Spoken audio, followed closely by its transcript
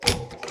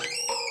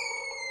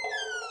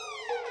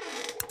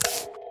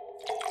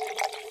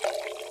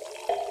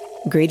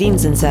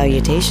Greetings and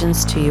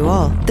salutations to you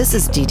all. This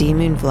is DD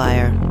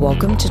Moonflyer.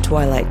 Welcome to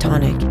Twilight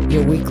Tonic,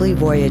 your weekly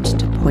voyage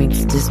to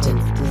points distant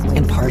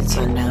and parts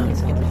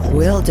unknown.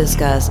 We'll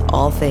discuss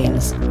all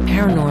things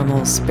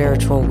paranormal,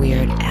 spiritual,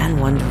 weird, and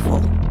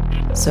wonderful.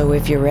 So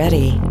if you're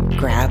ready,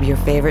 grab your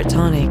favorite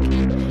tonic,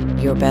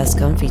 your best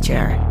comfy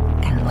chair,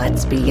 and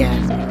let's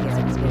begin.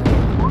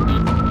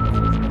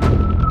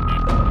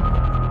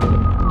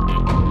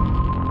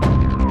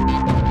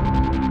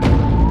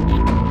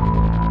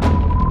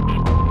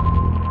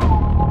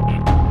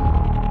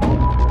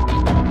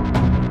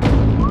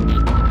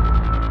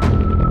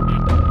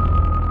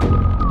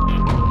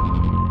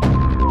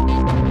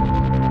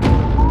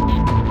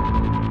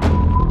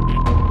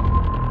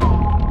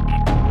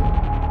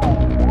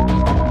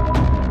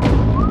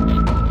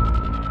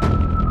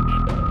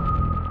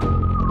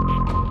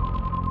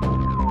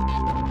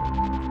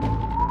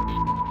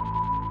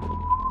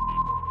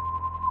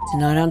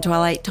 Tonight on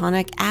Twilight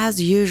Tonic,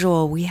 as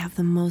usual, we have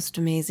the most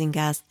amazing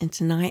guest. And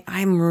tonight,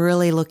 I'm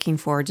really looking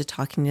forward to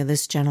talking to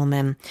this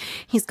gentleman.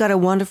 He's got a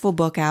wonderful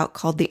book out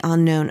called The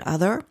Unknown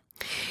Other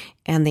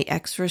and the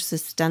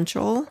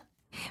Existential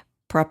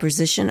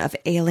Proposition of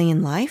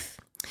Alien Life.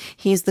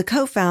 He's the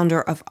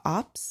co-founder of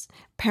OPUS,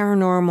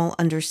 Paranormal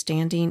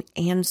Understanding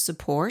and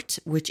Support,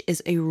 which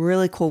is a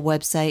really cool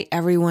website.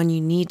 Everyone,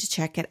 you need to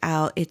check it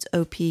out. It's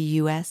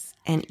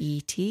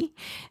OPUSNET.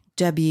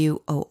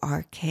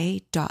 WORK.org.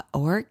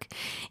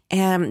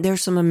 And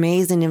there's some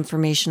amazing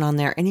information on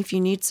there. And if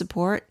you need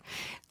support,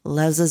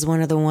 Les is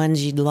one of the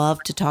ones you'd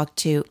love to talk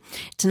to.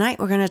 Tonight,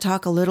 we're going to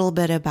talk a little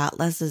bit about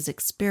Les's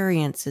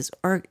experience, his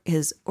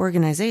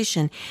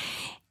organization,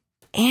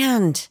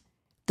 and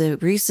the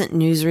recent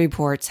news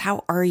reports.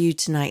 How are you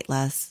tonight,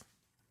 Les?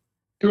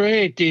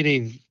 Great, Dee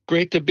Dee.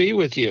 Great to be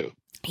with you.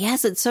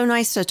 Yes, it's so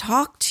nice to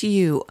talk to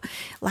you.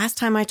 Last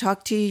time I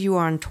talked to you, you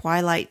were on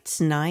Twilight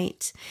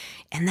Tonight,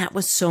 and that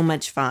was so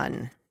much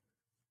fun.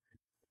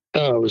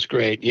 Oh, it was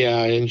great. Yeah,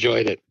 I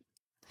enjoyed it.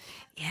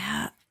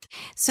 Yeah.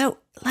 So,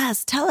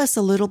 Les, tell us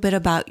a little bit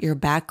about your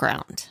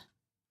background.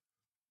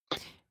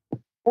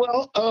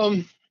 Well,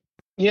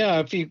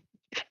 yeah,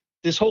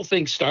 this whole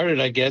thing started,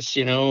 I guess,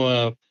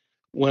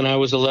 when I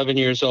was 11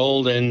 years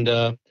old,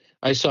 and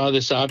I saw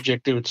this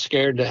object that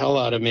scared the hell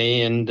out of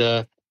me, and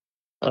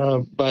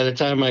by the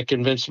time I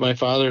convinced my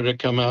father to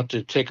come out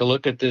to take a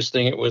look at this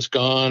thing, it was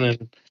gone.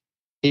 And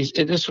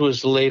this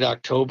was late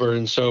October,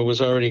 and so it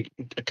was already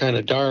kind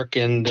of dark.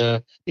 And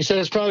he said,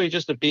 it's probably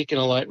just a beacon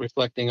of light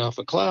reflecting off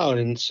a cloud.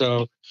 And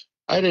so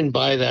I didn't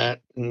buy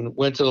that and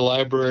went to the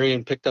library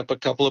and picked up a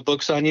couple of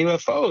books on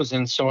UFOs.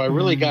 And so I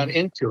really got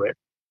into it.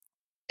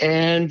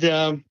 And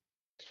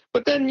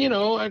but then,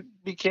 I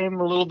became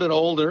a little bit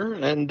older,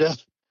 and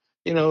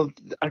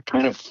I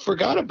kind of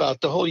forgot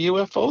about the whole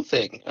UFO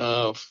thing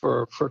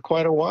for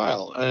quite a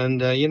while,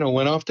 and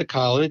went off to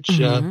college,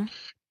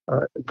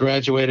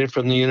 graduated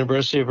from the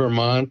University of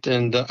Vermont,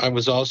 and I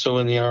was also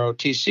in the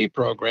ROTC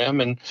program,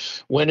 and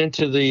went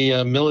into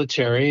the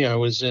military. I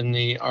was in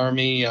the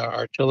Army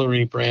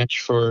artillery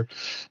branch for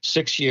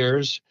 6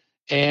 years,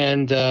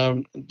 and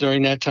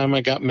during that time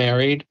I got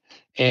married,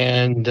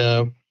 and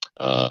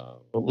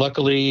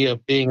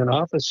luckily, being an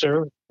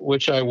officer,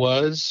 which I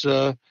was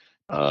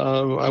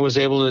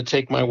able to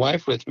take my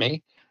wife with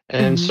me.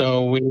 And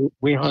so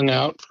we hung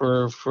out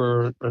for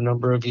a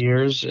number of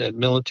years at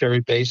military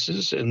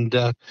bases. And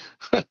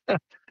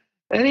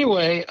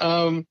anyway,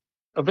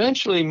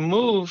 eventually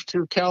moved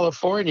to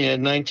California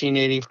in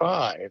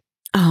 1985.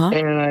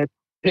 And I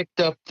picked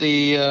up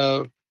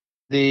the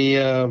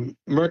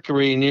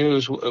Mercury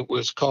News. It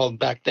was called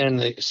back then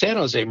the San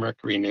Jose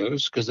Mercury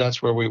News, because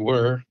that's where we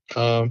were.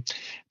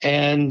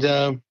 And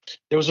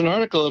there was an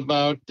article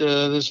about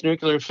this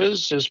nuclear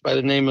physicist by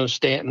the name of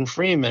Stanton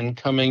Freeman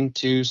coming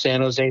to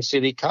San Jose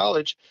City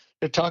College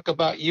to talk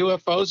about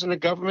UFOs and a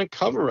government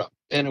cover-up.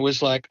 And it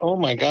was like, oh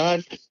my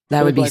God.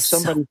 That would be like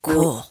so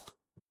cool.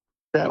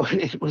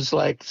 It was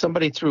like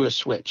somebody threw a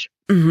switch.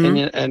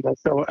 And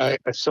so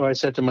I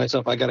said to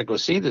myself, I got to go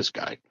see this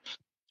guy.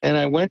 And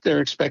I went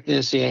there expecting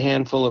to see a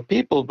handful of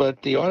people,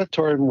 but the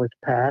auditorium was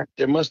packed.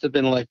 There must have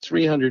been like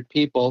 300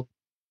 people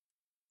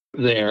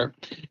there.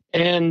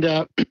 And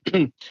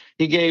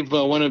he gave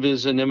one of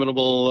his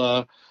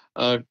inimitable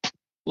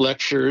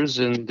lectures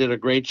and did a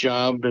great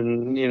job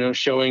and,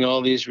 showing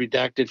all these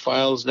redacted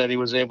files that he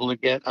was able to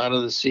get out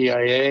of the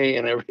CIA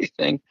and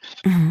everything,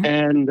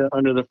 and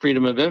under the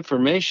Freedom of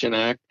Information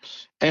Act.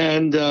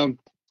 And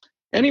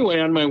anyway,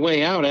 on my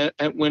way out,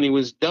 when he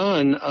was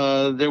done,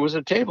 there was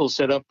a table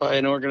set up by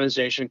an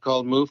organization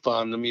called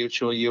MUFON, the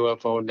Mutual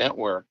UFO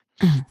Network.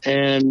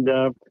 And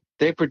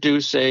they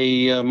produce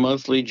a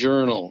monthly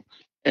journal.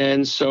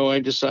 And so I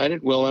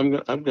decided, well, I'm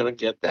going to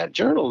get that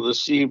journal to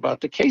see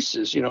about the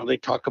cases. They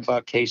talk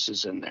about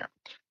cases in there.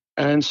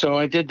 And so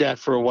I did that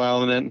for a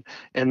while. And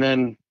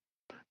then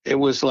it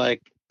was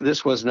like,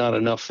 this was not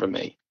enough for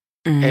me.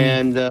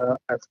 And I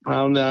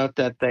found out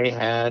that they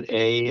had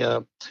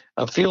a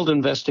Field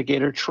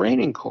Investigator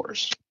training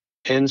course.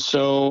 And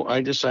so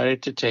I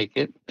decided to take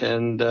it.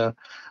 And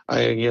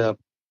I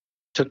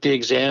took the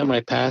exam,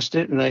 I passed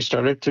it, and I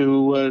started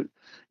to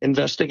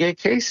investigate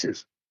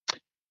cases.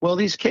 Well,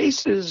 these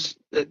cases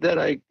that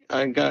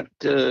I got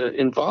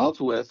involved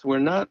with were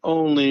not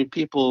only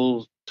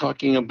people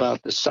talking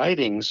about the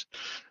sightings,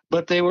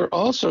 but they were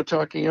also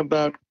talking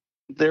about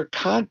their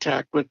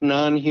contact with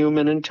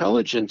non-human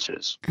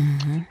intelligences.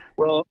 Mm-hmm.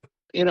 Well,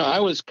 I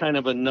was kind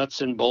of a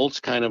nuts and bolts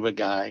kind of a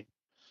guy.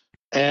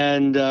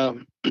 And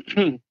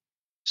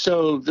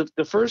so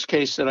the first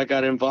case that I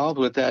got involved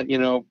with that,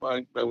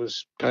 I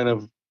was kind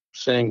of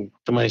saying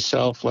to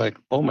myself, like,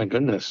 oh my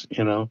goodness,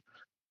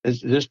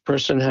 does this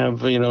person have,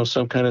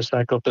 some kind of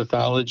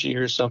psychopathology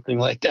or something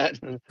like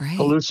that, and Right.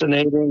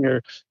 hallucinating,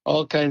 or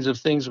all kinds of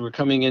things were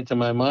coming into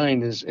my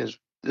mind is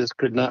this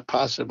could not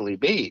possibly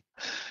be.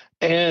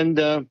 And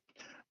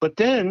but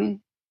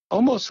then,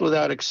 almost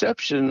without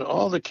exception,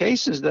 all the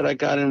cases that I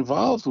got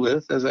involved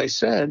with, as I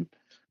said,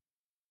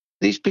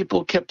 these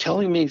people kept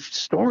telling me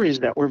stories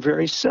that were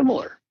very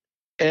similar.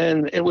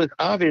 And it was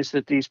obvious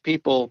that these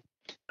people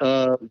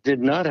did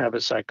not have a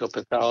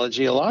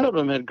psychopathology. A lot of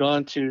them had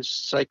gone to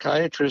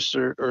psychiatrists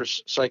or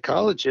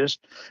psychologists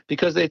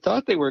because they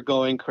thought they were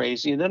going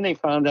crazy. And then they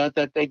found out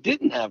that they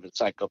didn't have a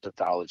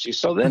psychopathology.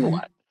 So then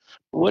Mm-hmm.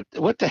 what?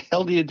 What the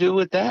hell do you do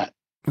with that?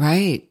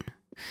 Right.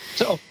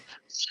 So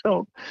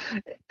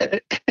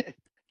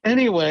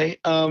anyway,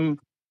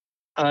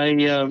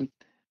 I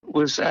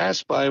was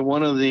asked by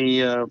one of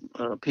the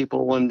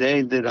people one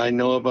day, did I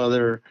know of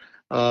other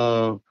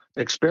uh,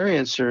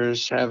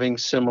 experiencers having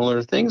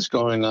similar things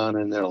going on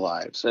in their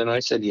lives? And I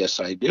said, yes,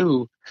 I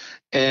do.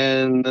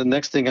 And the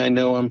next thing I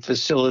know, I'm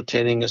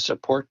facilitating a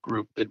support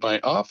group in my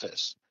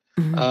office.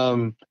 Mm-hmm.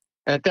 Um,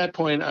 at that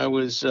point, I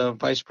was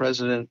vice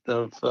president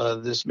of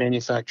this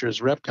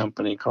manufacturer's rep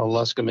company called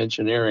Luscombe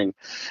Engineering.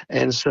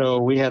 And so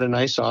we had a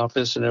nice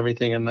office and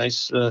everything, a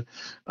nice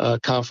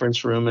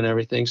conference room and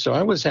everything. So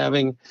I was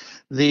having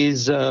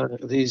these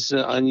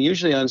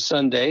usually on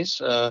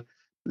Sundays,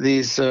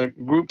 these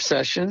group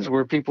sessions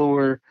where people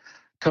were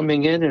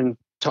coming in and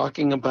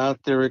talking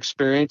about their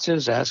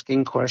experiences,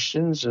 asking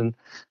questions, and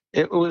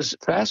it was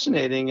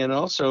fascinating, and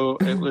also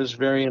it Mm-hmm. was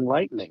very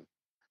enlightening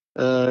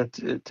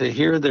to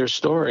hear their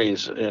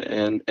stories,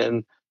 and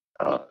it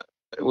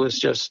was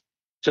just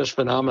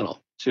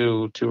phenomenal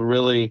to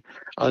really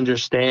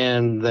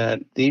understand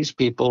that these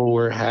people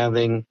were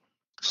having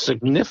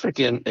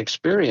significant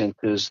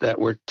experiences that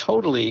were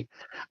totally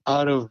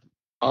out of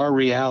our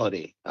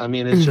reality. I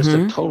mean, it's just a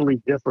Mm-hmm.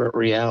 totally different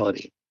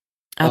reality.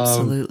 Um,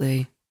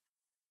 Absolutely.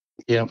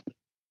 yeah.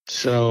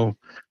 So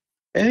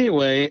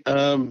anyway,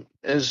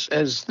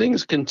 as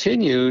things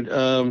continued,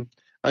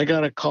 I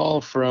got a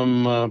call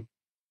from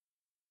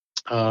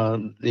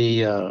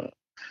the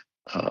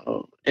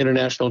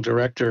international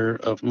director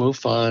of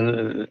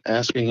MUFON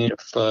asking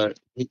if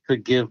he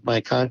could give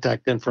my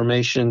contact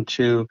information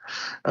to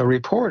a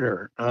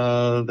reporter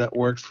that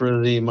worked for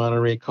the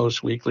Monterey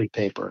Coast Weekly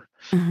paper.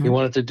 He Mm-hmm.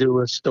 wanted to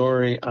do a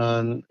story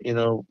on,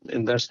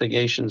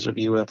 investigations of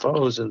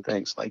UFOs and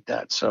things like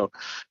that. So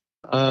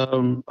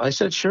I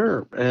said,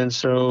 sure. And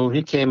so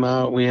he came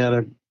out. We had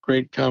a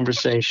great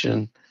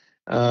conversation.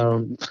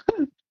 Um,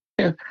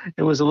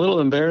 it was a little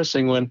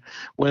embarrassing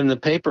when the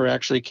paper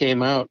actually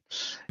came out.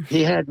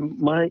 He had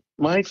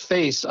my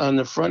face on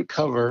the front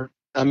cover.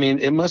 I mean,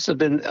 it must have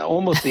been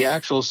almost the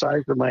actual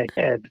size of my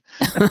head,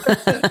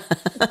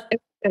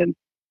 and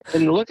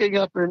looking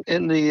up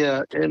in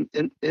the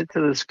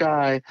into the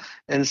sky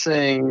and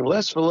saying,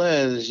 "Les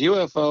Velez,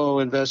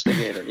 UFO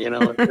investigator."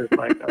 It's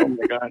like, oh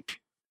my god.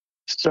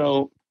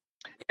 So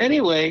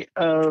anyway,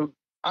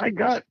 I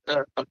got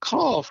a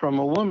call from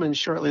a woman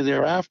shortly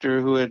thereafter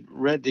who had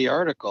read the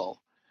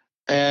article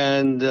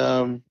and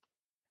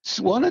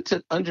wanted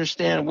to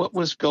understand what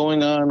was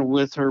going on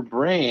with her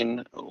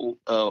brain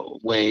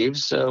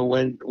waves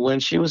when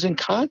she was in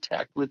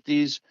contact with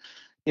these,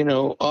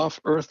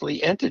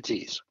 off-earthly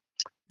entities,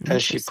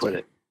 as she put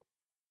Interesting.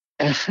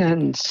 it.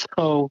 And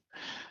so,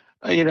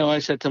 I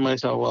said to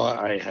myself, well,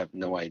 I have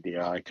no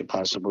idea I could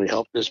possibly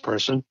help this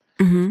person.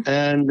 Mm-hmm.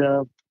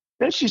 And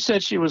then she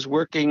said she was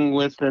working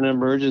with an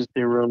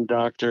emergency room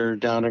doctor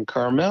down in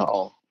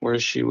Carmel, where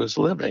she was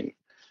living,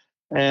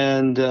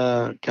 and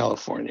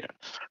California.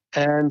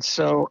 And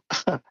so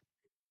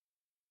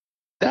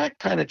that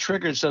kind of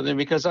triggered something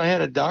because I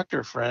had a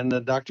doctor friend,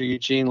 Dr.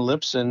 Eugene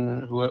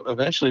Lipson, who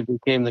eventually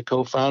became the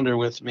co-founder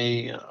with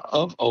me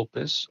of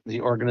OPUS,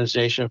 the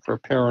Organization for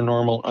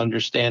Paranormal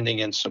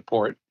Understanding and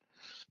Support.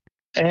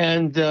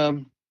 And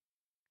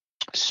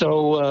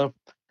so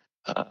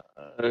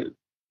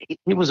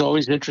he was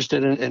always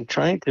interested in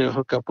trying to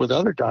hook up with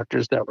other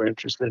doctors that were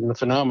interested in the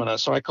phenomena.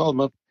 So I called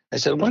him up. I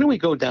said, "Why don't we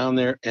go down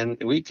there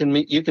and we can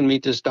meet? You can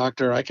meet this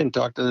doctor. I can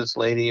talk to this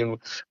lady, and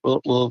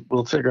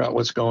we'll figure out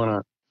what's going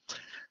on."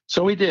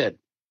 So we did.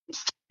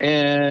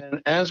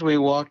 And as we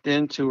walked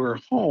into her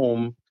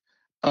home,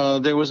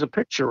 there was a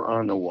picture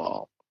on the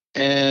wall,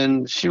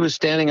 and she was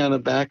standing on the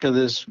back of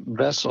this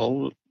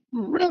vessel,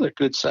 rather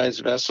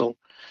good-sized vessel,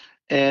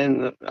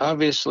 and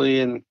obviously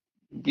in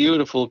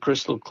beautiful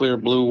crystal clear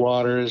blue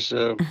waters.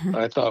 Mm-hmm.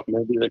 I thought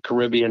maybe the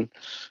Caribbean.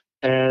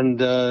 And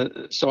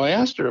so I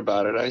asked her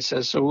about it. I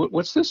said, so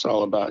what's this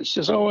all about? She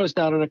says, oh, I was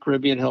down in the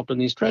Caribbean helping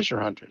these treasure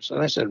hunters.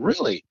 And I said,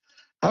 really?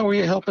 How were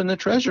you helping the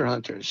treasure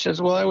hunters? She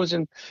says, well, I was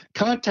in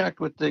contact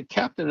with the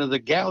captain of the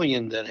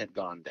galleon that had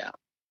gone down.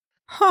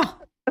 Huh.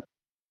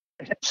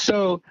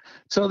 So,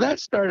 so that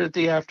started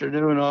the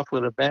afternoon off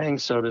with a bang,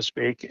 so to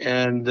speak.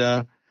 And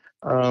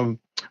um,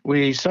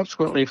 we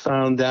subsequently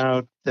found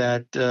out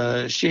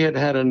that she had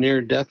had a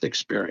near-death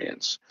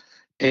experience.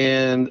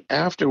 And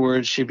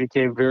afterwards, she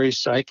became very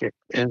psychic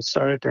and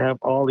started to have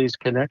all these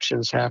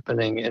connections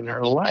happening in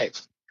her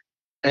life.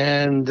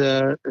 And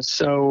uh,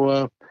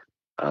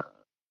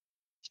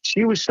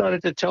 she was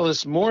started to tell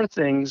us more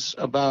things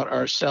about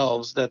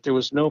ourselves that there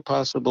was no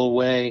possible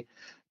way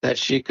that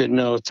she could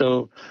know.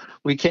 So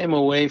we came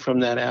away from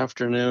that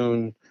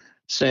afternoon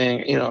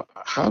saying, you know,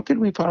 how could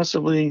we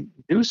possibly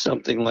do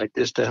something like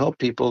this to help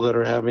people that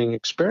are having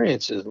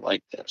experiences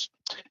like this?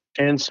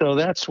 And so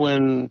that's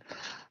when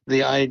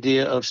the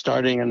idea of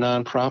starting a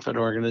nonprofit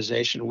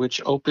organization,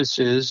 which Opus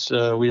is.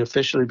 We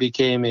officially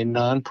became a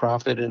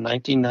nonprofit in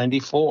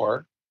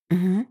 1994,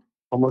 Mm-hmm.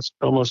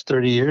 almost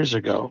 30 years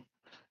ago,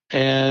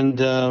 and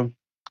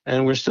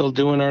we're still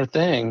doing our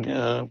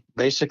thing,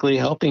 basically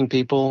helping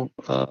people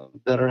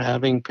that are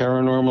having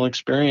paranormal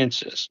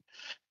experiences.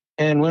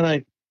 And when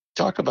I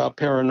talk about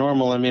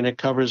paranormal, I mean it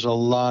covers a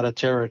lot of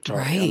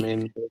territory. I Right.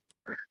 mean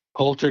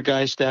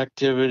poltergeist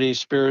activity,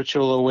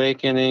 spiritual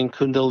awakening,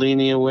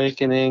 kundalini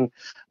awakening,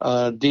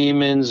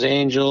 demons,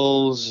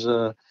 angels,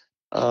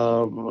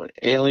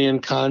 alien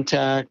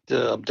contact,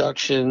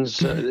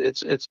 abductions.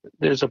 It's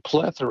there's a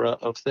plethora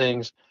of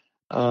things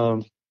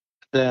um,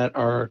 that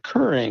are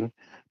occurring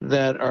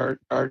that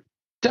are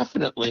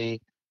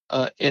definitely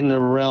in the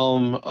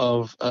realm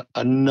of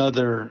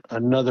another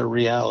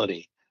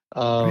reality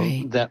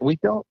Right. that we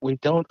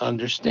don't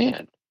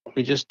understand.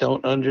 We just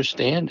don't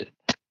understand it.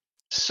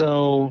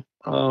 So,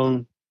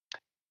 and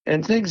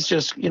things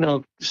just,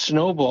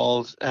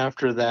 snowballed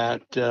after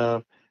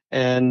that.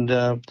 And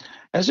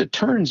as it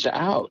turns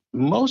out,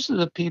 most of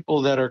the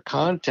people that are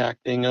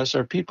contacting us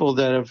are people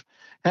that have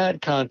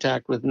had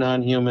contact with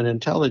non-human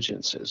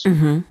intelligences.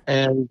 Mm-hmm.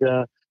 And,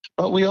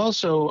 but we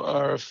also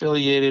are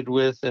affiliated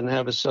with and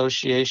have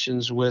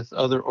associations with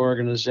other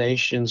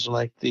organizations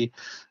like the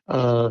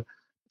uh,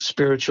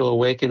 Spiritual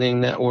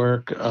Awakening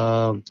Network,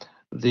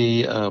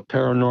 the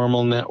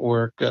Paranormal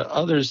Network,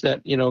 others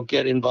that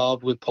get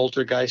involved with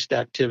poltergeist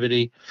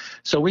activity,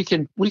 so we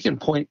can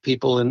point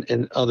people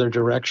in other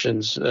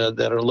directions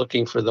that are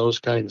looking for those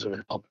kinds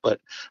of help. But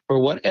for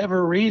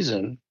whatever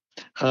reason,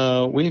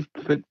 we've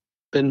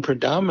been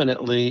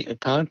predominantly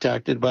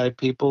contacted by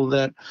people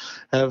that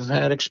have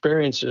had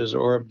experiences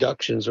or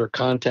abductions or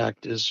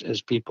contact, as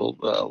people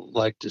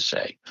like to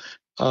say.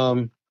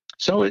 Um,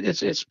 so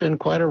it's been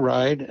quite a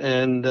ride,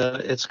 and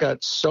it's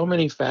got so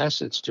many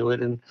facets to it.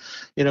 And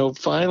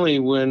finally,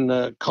 when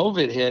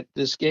COVID hit,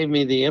 this gave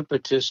me the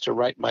impetus to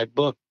write my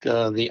book,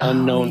 The Oh,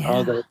 Unknown yeah.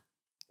 Other,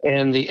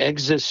 and the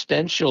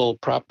existential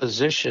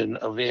proposition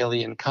of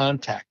alien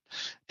contact,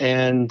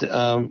 and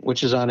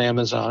which is on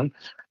Amazon.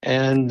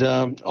 And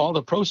all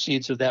the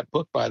proceeds of that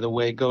book, by the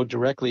way, go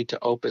directly to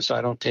Opus.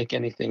 I don't take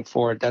anything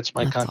for it. That's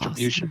my That's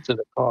contribution awesome.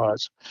 to the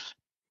cause.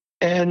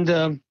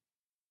 And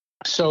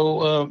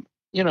so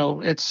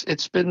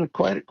it's been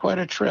quite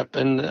a trip,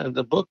 and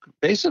the book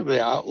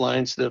basically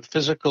outlines the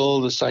physical,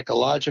 the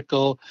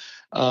psychological,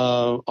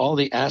 all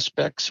the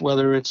aspects,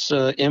 whether it's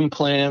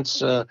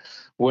implants,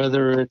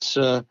 whether it's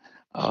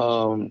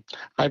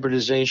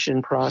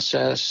hybridization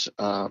process,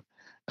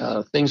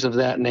 things of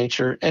that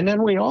nature. And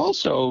then we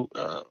also,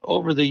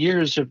 over the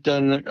years, have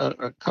done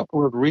a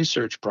couple of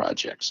research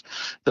projects.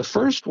 The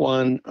first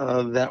one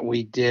that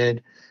we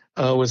did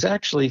was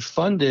actually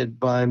funded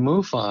by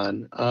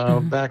MUFON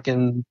Mm-hmm. back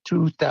in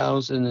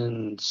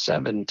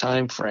 2007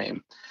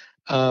 timeframe.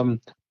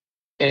 Um,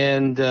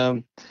 and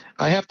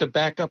I have to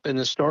back up in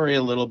the story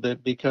a little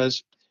bit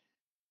because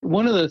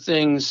one of the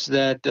things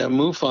that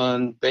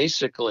MUFON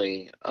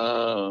basically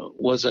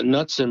was a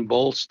nuts and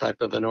bolts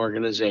type of an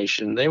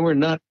organization. They were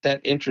not that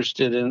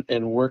interested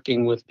in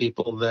working with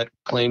people that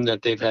claim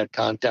that they've had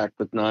contact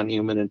with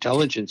non-human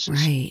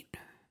intelligences. Right.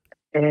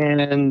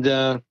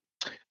 And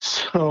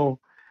so,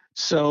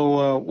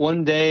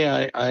 one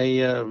day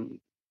I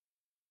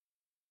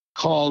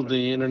called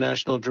the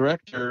international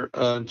director,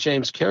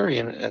 James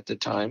Carrion, at the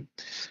time,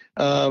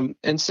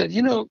 and said,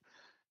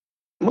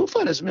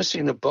 MUFON is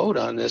missing the boat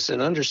on this and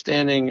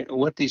understanding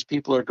what these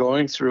people are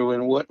going through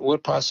and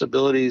what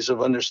possibilities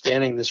of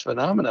understanding this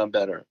phenomenon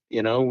better.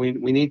 We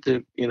need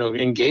to,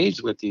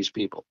 engage with these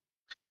people.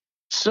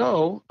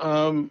 So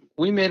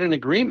we made an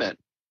agreement.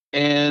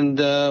 And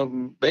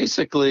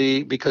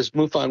basically, because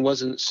MUFON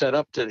wasn't set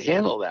up to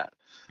handle that,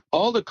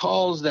 all the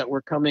calls that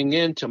were coming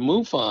in to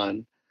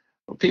MUFON,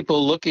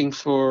 people looking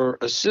for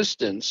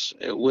assistance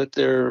with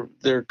their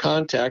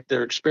contact,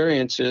 their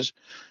experiences,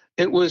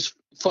 it was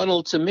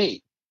funneled to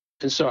me.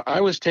 And so I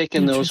was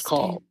taking those Interesting.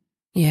 calls.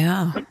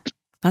 Yeah.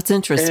 That's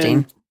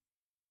interesting.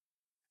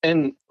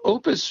 And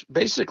Opus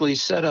basically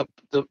set up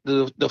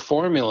the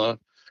formula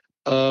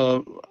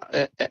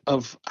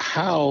of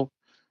how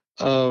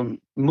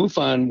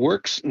MUFON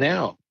works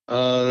now.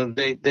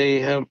 They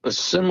have a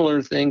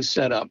similar thing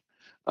set up,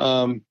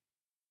 and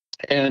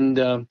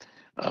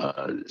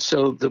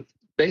so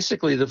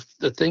basically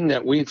the thing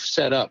that we've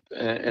set up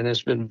and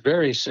has been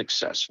very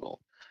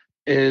successful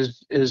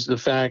is the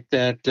fact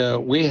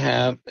that we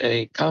have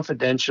a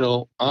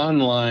confidential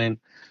online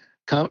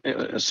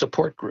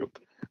support group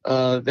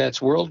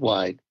that's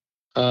worldwide.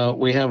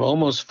 We have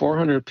almost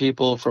 400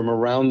 people from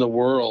around the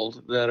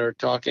world that are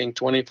talking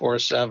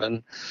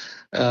 24/7,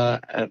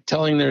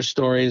 telling their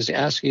stories,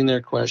 asking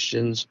their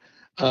questions,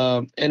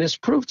 and it's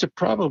proved to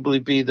probably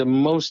be the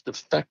most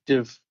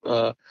effective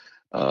uh,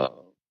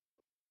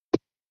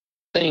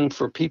 thing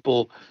for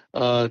people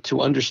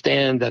to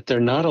understand that they're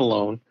not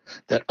alone,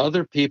 that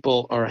other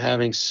people are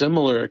having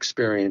similar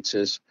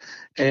experiences.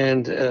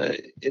 And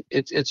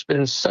it's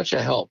been such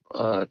a help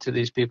to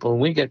these people. And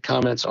we get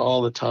comments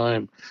all the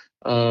time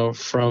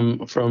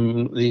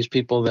from these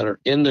people that are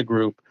in the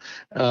group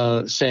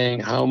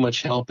saying how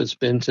much help it's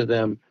been to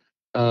them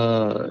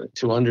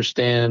to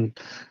understand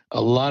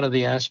a lot of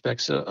the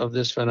aspects of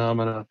this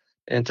phenomena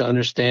and to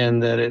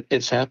understand that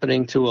it's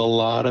happening to a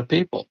lot of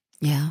people.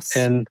 Yes.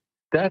 And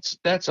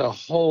that's a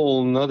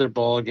whole nother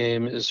ball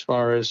game as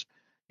far as,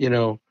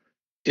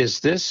 is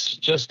this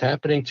just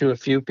happening to a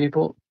few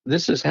people?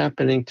 This is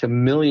happening to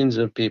millions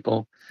of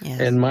people.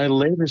 Yes. And my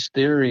latest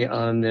theory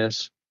on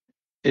this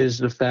is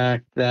the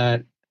fact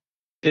that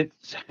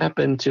it's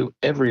happened to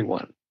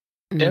everyone.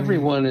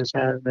 Everyone has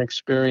had an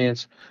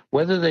experience,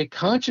 whether they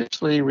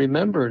consciously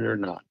remember it or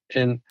not.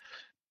 And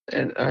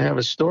I have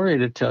a story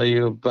to tell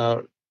you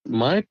about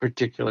my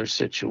particular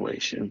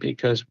situation,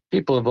 because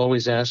people have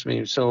always asked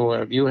me, so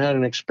have you had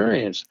an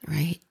experience?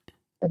 Right.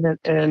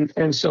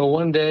 And so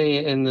one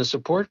day in the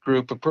support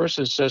group, a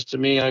person says to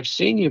me, I've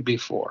seen you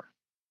before.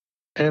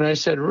 And I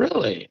said,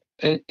 really?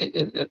 At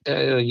a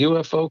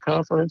UFO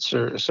conference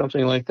or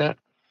something like that?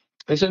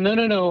 They said,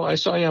 no, I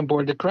saw you on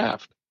board the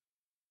craft.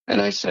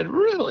 And I said,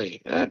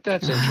 really?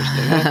 That's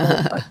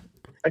interesting.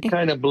 I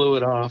kind of blew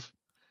it off.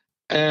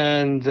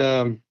 And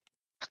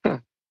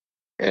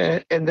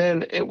and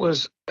then it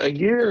was a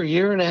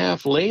year and a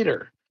half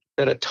later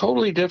that a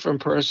totally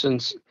different person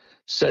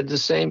said the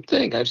same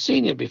thing. I've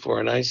seen you before.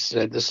 And I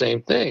said the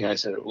same thing. I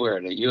said, we're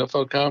at a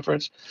UFO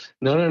conference?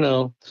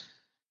 No.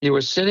 You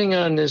were sitting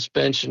on this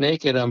bench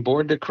naked on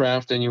board the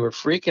craft and you were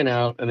freaking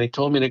out. And they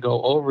told me to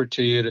go over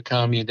to you to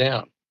calm you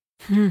down.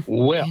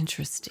 Well,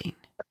 interesting.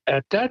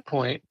 At that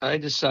point, I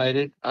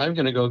decided I'm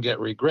going to go get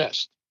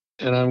regressed.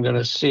 And I'm going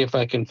to see if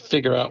I can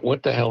figure out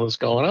what the hell is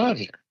going on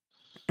here.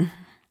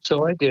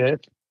 So I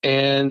did,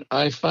 and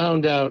I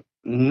found out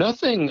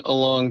nothing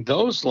along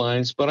those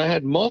lines, but I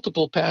had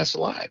multiple past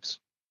lives.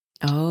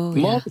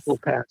 Multiple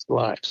past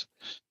lives.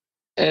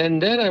 And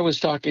then I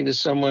was talking to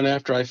someone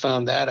after I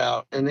found that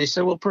out, and they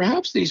said, well,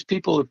 perhaps these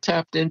people have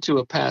tapped into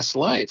a past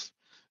life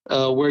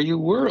where you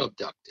were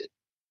abducted.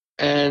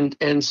 And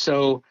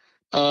so,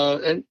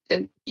 the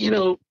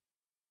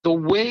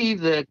way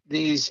that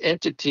these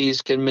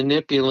entities can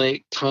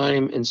manipulate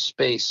time and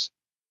space,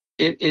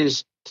 it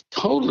is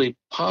totally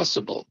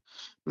possible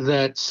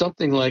that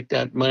something like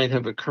that might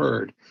have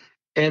occurred.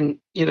 And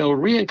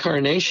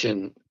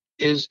reincarnation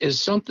is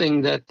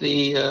something that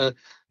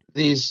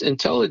these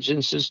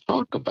intelligences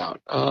talk about.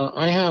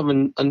 I have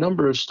a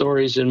number of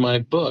stories in my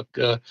book.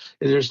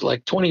 There's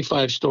like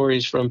 25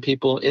 stories from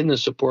people in the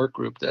support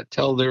group that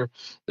tell their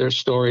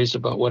stories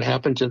about what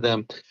happened to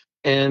them.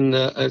 And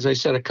as I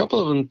said, a couple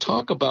of them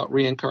talk about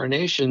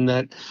reincarnation,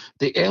 that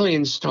the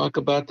aliens talk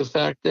about the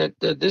fact that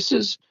this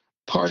is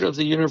part of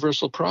the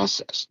universal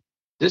process.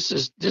 This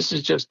is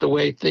just the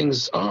way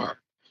things are.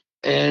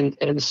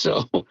 And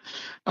so,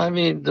 I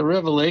mean, the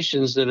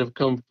revelations that have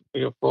come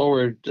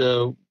forward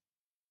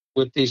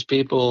with these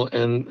people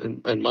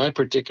and my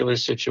particular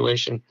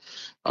situation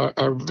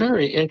are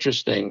very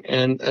interesting.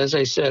 And as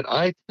I said,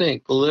 I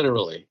think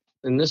literally,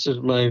 and this is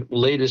my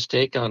latest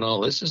take on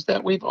all this, is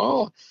that we've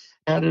all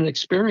had an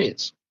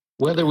experience,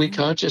 whether we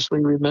consciously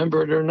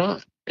remember it or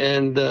not.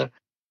 And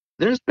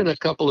there's been a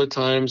couple of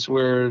times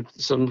where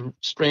some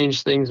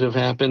strange things have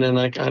happened and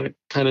I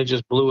kind of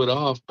just blew it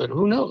off, but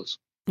who knows?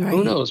 Right.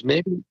 Who knows?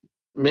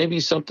 Maybe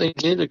something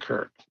did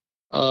occur.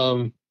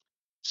 But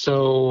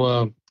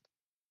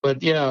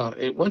yeah,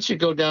 once you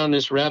go down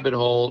this rabbit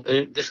hole,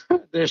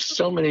 there's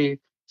so many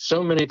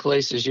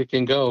places you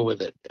can go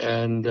with it.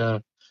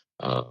 And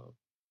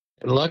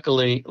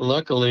luckily,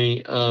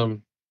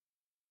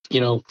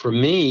 for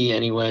me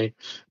anyway,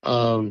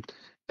 I've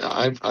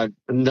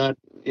not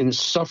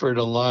suffered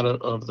a lot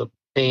of the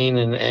pain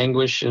and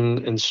anguish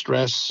and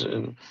stress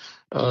and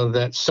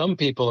that some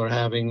people are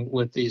having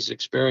with these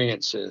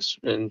experiences.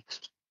 And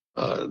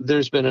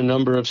there's been a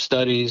number of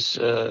studies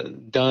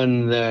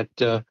done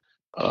that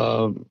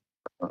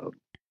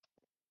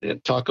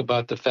talk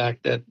about the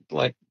fact that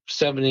like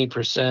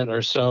 70%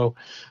 or so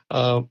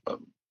of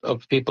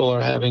people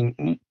are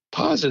having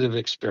positive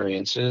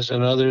experiences,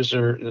 and others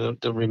are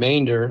the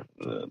remainder,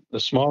 the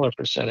smaller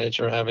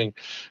percentage, are having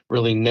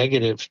really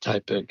negative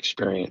type of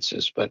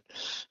experiences. But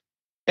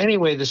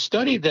Anyway, the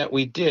study that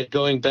we did,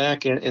 going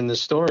back in the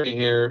story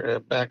here,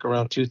 back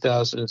around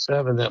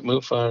 2007, that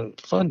MUFON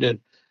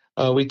funded,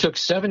 we took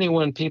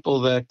 71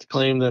 people that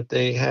claimed that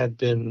they had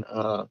been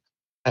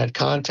had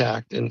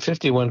contact, and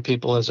 51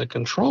 people as a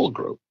control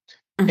group.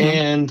 Mm-hmm.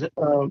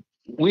 And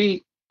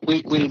we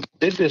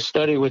did this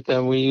study with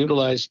them. We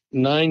utilized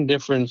 9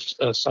 different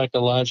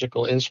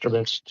psychological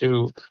instruments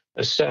to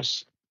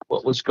assess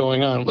what was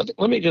going on.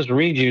 Let me just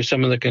read you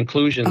some of the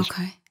conclusions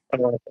Okay.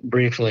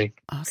 Briefly.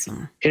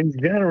 Awesome. In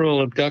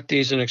general,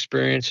 abductees and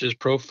experiences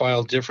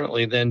profile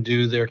differently than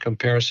do their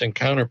comparison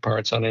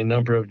counterparts on a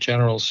number of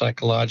general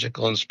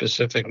psychological and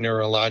specific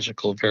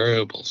neurological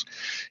variables.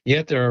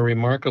 Yet there are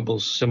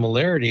remarkable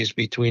similarities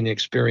between the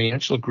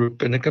experiential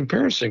group and the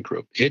comparison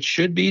group. It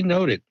should be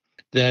noted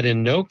that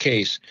in no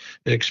case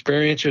the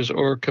experiencers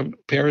or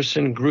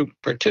comparison group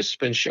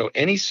participants show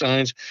any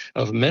signs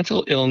of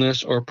mental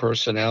illness or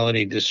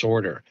personality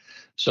disorder.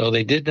 So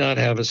they did not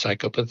have a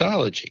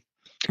psychopathology.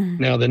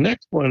 Now, the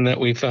next one that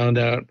we found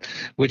out,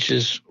 which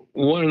is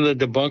one of the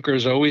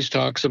debunkers always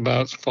talks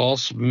about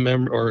false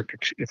or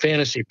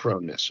fantasy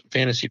proneness.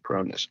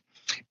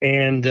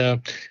 And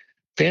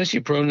fantasy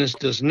proneness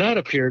does not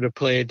appear to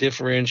play a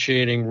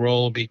differentiating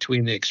role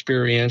between the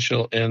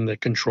experiential and the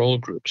control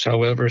groups.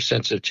 However,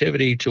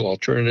 sensitivity to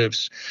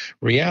alternatives,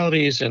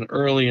 realities, and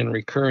early and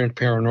recurrent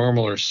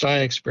paranormal or psi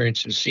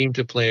experiences seem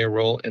to play a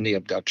role in the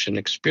abduction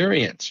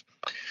experience.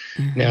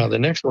 Mm-hmm. Now, the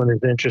next one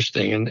is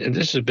interesting, and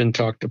this has been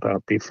talked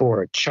about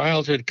before.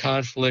 Childhood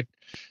conflict,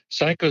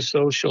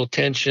 psychosocial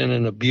tension,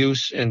 and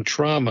abuse and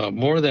trauma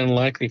more than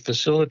likely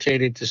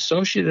facilitated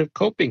dissociative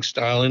coping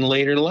style in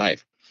later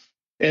life.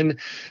 And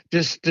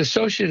this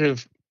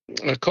dissociative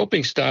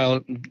coping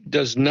style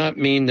does not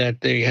mean that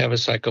they have a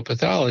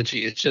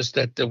psychopathology. It's just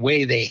that the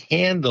way they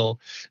handle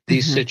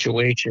these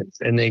situations,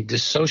 and they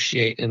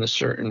dissociate in a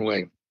certain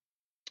way.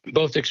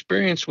 Both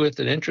experience with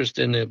and interest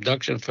in the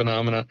abduction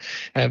phenomena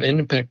have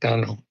impact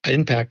on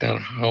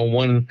how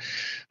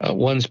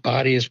one's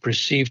body is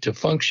perceived to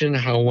function,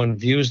 how one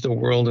views the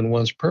world and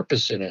one's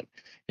purpose in it,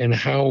 and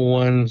how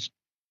one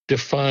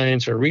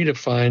defines or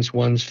redefines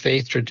one's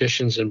faith,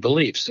 traditions, and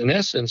beliefs. In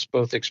essence,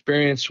 both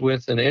experience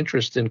with and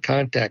interest in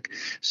contact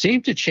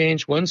seem to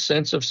change one's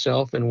sense of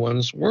self and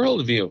one's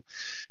worldview.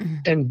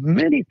 And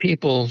many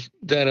people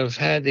that have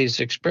had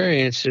these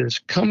experiences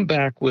come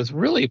back with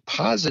really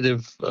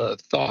positive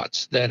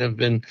thoughts that have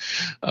been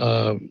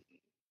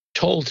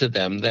told to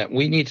them, that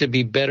we need to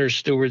be better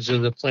stewards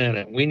of the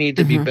planet. We need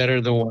to be better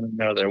than one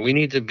another. We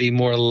need to be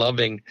more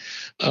loving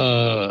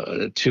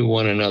to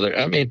one another.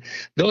 I mean,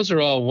 those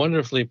are all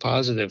wonderfully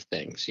positive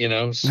things, you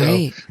know.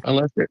 So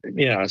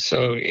right.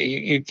 So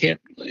you can't,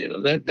 you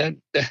know,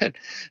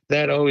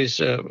 that always.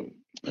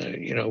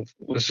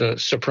 Was a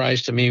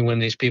surprise to me when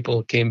these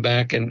people came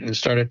back and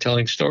started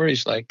telling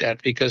stories like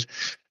that, because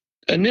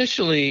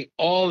initially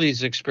all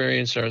these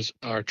experiences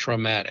are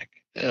traumatic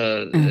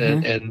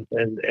and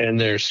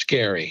they're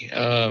scary.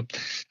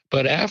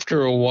 But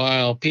after a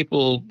while,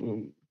 people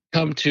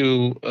come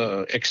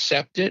to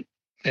accept it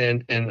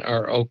and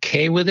are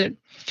okay with it.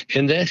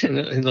 And then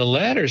in the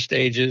latter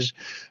stages,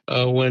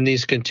 when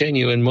these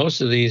continue, and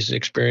most of these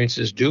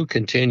experiences do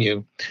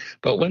continue,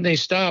 but when they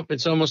stop,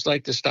 it's almost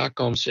like the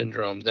Stockholm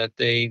syndrome, that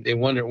they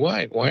wonder,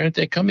 why aren't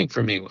they coming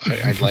for me?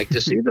 I'd like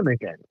to see them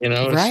again. You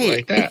know,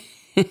 it's like that.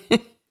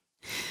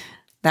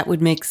 That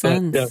would make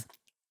sense. But,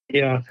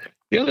 yeah.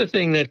 The other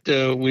thing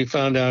that we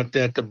found out,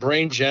 that the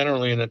brain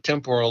generally and the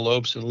temporal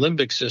lobes and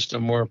limbic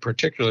system more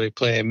particularly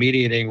play a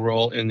mediating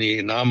role in the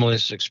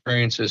anomalous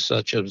experiences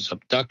such as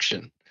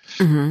abduction.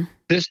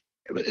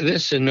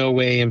 This in no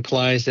way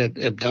implies that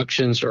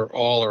abductions are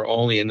all or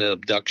only in the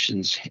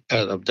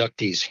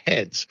abductees'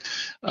 heads.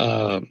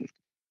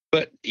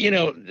 But, you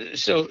know,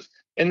 so,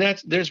 and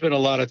there's been a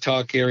lot of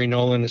talk. Gary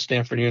Nolan at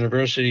Stanford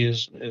University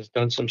has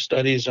done some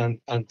studies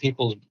on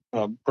people's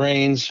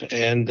brains,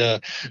 and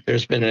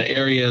there's been an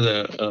area,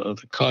 the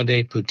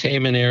caudate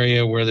putamen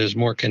area, where there's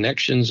more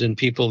connections in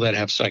people that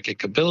have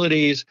psychic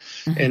abilities,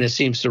 and it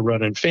seems to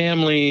run in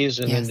families,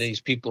 and then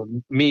these people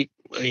meet,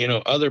 you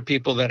know, other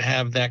people that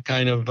have that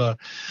kind of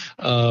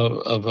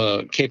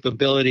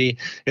capability.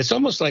 It's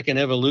almost like an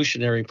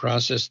evolutionary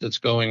process that's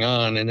going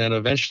on, and then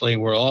eventually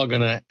we're all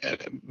going to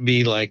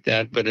be like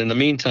that. But in the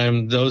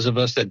meantime, those of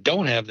us that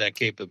don't have that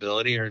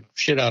capability are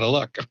shit out of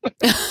luck.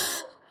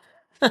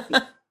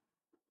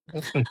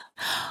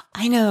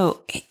 I know,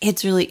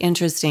 it's really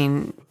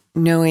interesting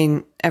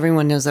knowing,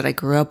 everyone knows that I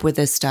grew up with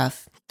this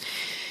stuff.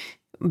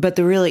 But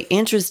the really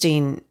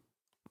interesting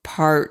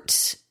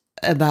part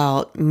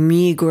about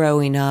me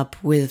growing up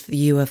with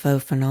the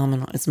UFO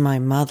phenomenon is my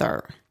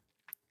mother.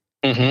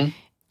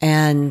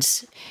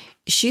 And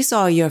she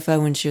saw a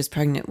UFO when she was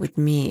pregnant with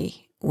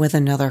me with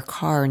another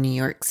car in New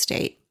York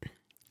State.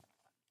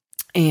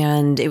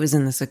 And it was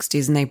in the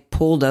 60s, and they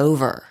pulled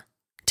over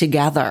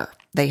together.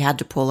 They had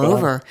to pull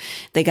over.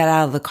 They got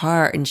out of the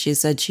car, and she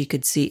said she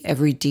could see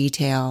every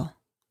detail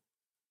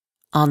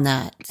on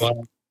that.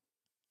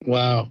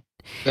 Wow.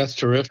 That's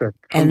terrific.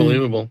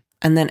 Unbelievable.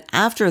 And then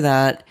after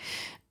that,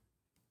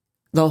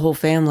 the whole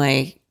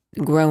family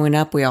growing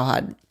up, we all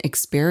had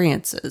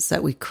experiences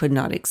that we could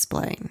not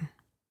explain,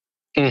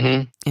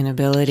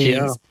 inabilities.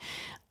 Yeah.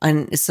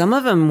 And some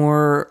of them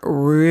were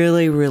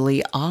really,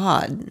 really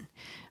odd.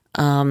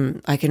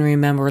 I can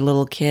remember a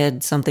little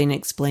kid, something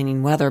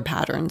explaining weather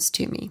patterns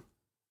to me.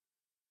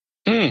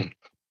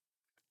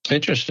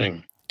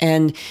 Interesting.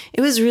 And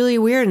it was really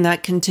weird. And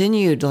that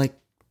continued. And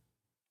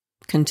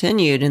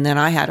then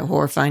I had a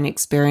horrifying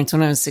experience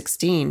when I was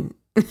 16.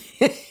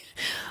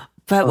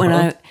 But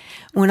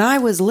when I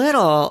was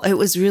little, it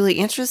was really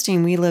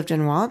interesting. We lived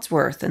in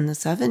Wadsworth in the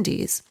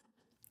 70s,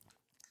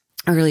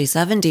 early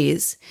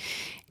 70s.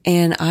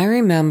 And I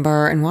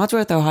remember, and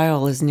Wadsworth,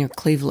 Ohio is near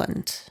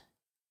Cleveland.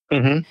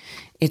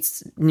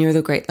 It's near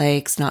the Great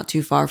Lakes, not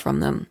too far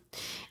from them.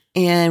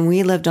 And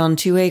we lived on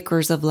 2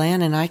 acres of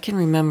land. And I can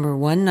remember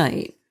one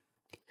night,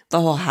 the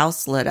whole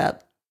house lit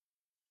up.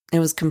 It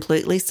was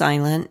completely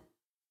silent.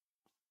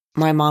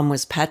 My mom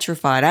was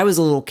petrified. I was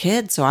a little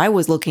kid, so I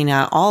was looking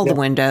out all the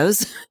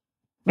windows.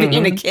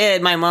 Being a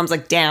kid, my mom's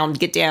like,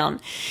 get down.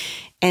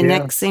 And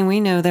next thing we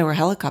know, there were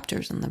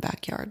helicopters in the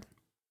backyard.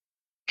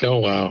 Oh,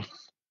 wow.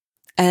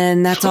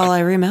 And that's all I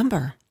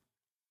remember.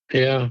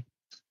 Yeah.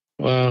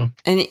 Wow.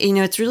 And,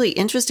 it's really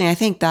interesting. I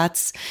think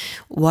that's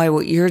why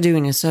what you're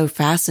doing is so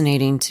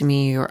fascinating to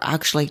me. You're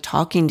actually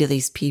talking to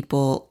these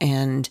people,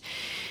 and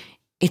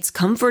it's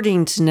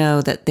comforting to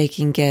know that they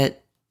can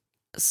get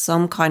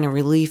some kind of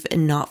relief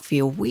and not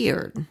feel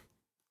weird.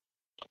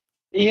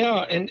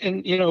 Yeah.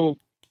 And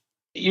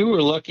you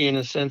were lucky in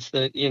a sense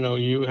that,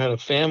 you had a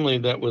family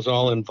that was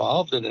all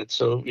involved in it.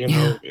 So,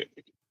 you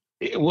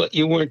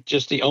weren't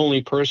just the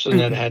only person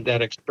that had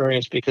that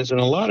experience, because in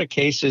a lot of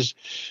cases,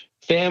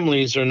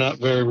 families are not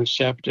very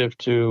receptive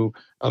to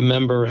a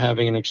member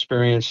having an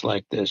experience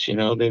like this. They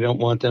don't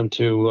want them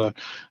to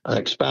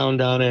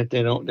expound on it.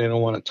 They don't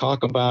want to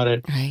talk about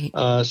it. Right.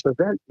 So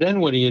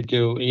then what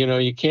do?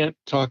 You can't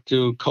talk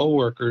to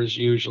coworkers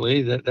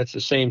usually. That's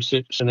the same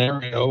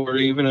scenario, or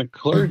even a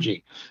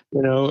clergy.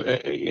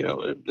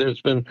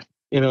 There's been.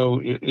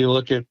 You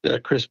look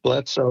at Chris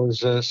Bledsoe's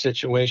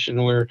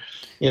situation where,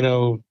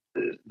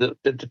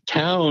 the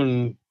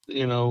town,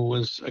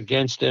 was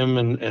against him,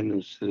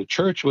 and the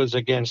church was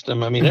against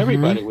him. I mean,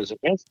 everybody was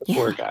against the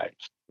poor guy,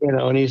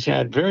 and he's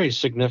had very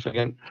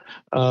significant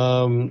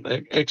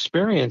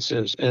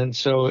experiences. And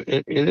so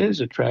it is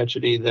a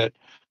tragedy that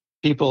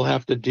people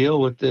have to deal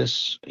with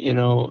this,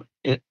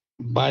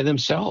 by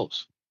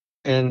themselves.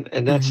 And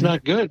that's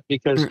not good,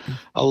 because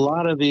a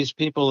lot of these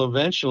people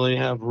eventually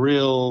have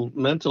real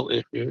mental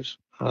issues.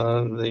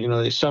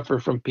 They suffer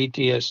from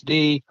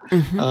PTSD.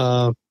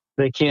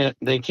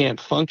 They can't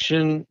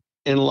function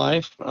in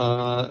life,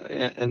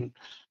 and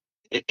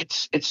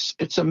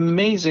it's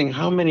amazing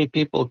how many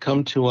people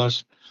come to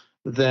us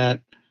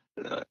that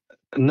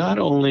not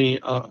only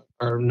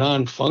are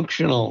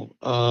non-functional,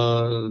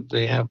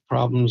 they have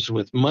problems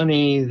with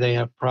money, they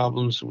have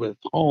problems with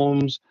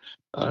homes,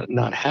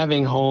 not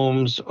having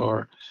homes,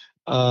 or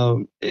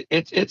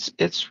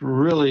it's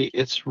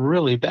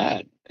really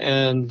bad.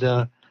 And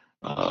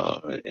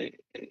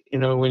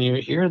when you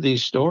hear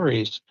these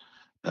stories,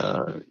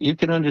 you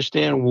can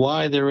understand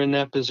why they're in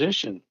that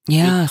position.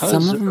 Yeah, because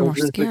some of them were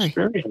this scary.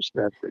 experience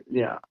that,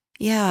 yeah.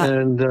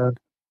 And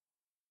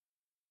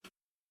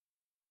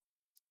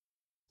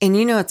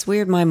it's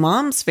weird. My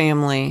mom's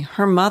family,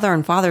 her mother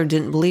and father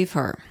didn't believe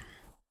her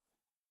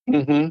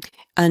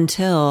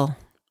until,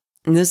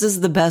 and this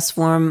is the best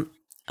form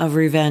of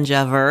revenge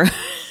ever.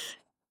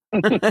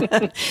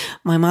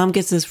 My mom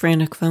gets this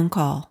frantic phone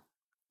call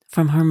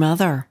from her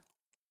mother.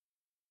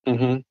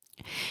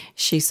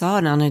 She saw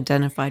an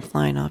unidentified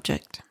flying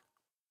object.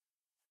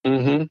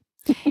 And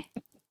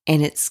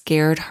it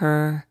scared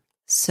her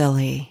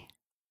silly.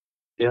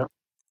 Yeah.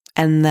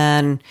 And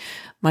then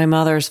my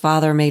mother's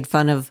father made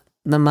fun of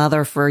the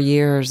mother for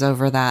years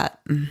over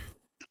that.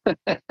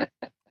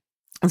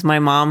 As my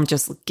mom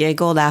just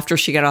giggled after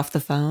she got off the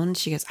phone.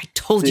 She goes, I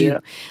told you.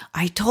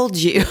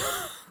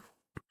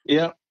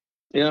 Yeah.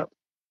 Yeah.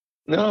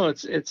 No,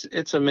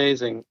 it's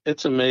amazing.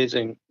 It's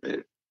amazing.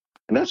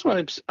 And that's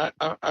why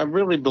I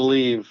really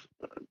believe,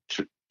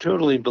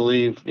 totally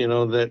believe,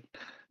 that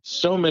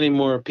so many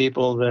more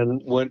people than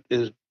what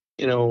is,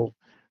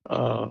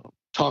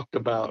 talked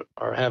about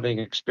are having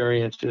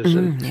experiences.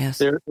 And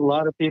there a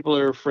lot of people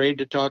are afraid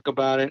to talk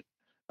about it.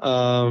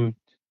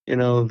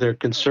 They're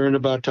concerned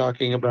about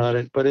talking about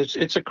it, but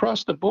it's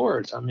across the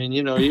board. I mean,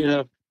 you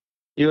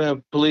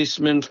have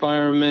policemen,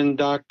 firemen,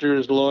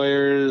 doctors,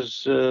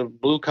 lawyers,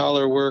 blue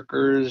collar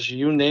workers,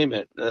 you name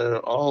it,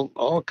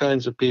 all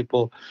kinds of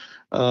people,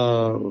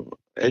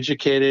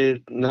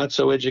 educated, not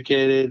so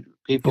educated,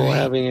 people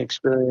having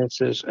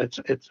experiences.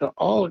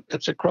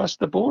 It's across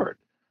the board.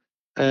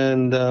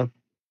 And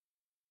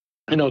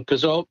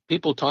because all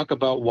people talk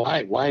about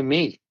why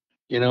me,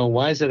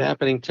 why is it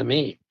happening to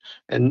me,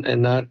 and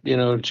not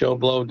Joe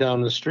Blow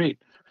down the street.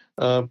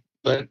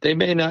 But they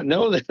may not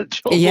know that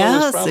Joe Blow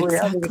is probably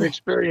having an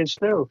experience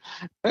too.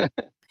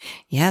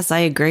 Yes, I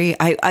agree.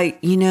 I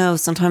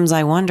sometimes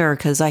I wonder,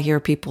 because I hear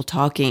people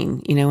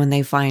talking, when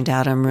they find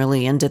out I'm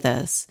really into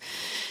this,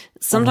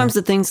 sometimes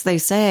the things they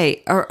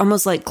say are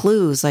almost like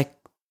clues, like,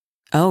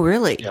 oh,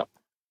 really? Yep.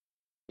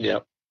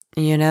 Yep.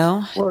 You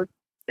know? Well,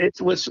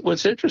 it's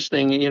what's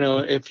interesting,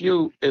 if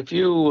you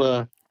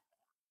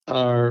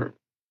are,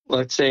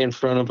 let's say, in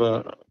front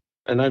of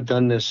and I've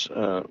done this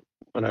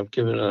when I've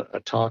given a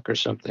talk or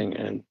something,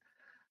 and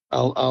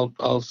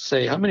I'll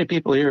say, how many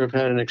people here have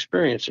had an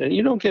experience? And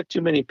you don't get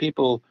too many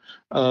people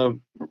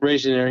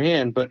raising their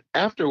hand, but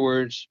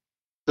afterwards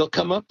they'll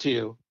come up to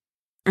you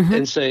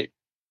and say,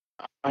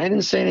 I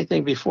didn't say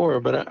anything before,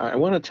 but I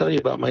want to tell you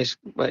about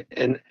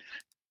and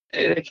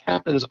it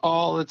happens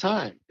all the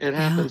time. It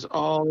happens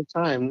all the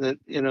time that,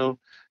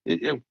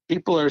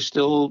 people are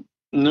still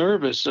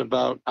nervous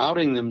about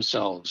outing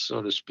themselves,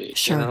 so to speak,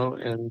 Sure.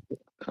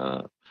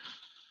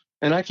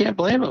 and I can't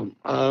blame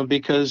them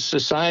because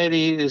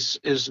society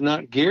is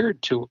not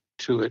geared to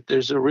it.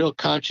 There's a real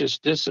conscious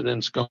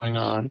dissonance going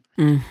on.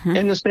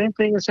 And the same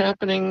thing is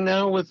happening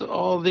now with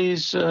all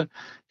these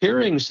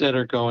hearings that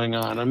are going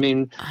on. I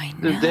mean,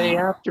 the day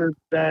after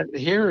that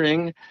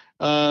hearing,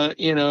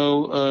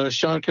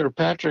 Sean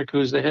Kirkpatrick,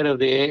 who's the head of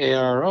the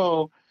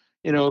AARO,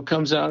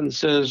 comes out and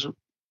says,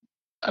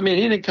 I mean,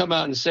 he didn't come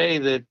out and say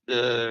that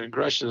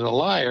Grush is a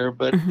liar,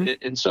 but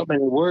in so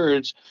many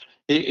words,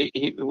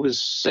 he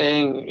was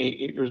saying,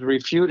 he was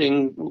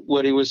refuting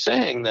what he was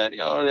saying, that,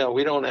 no,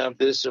 we don't have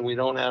this and we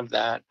don't have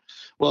that.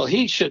 Well,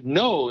 he should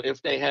know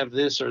if they have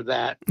this or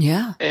that.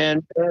 Yeah.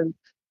 And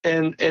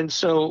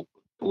so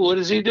what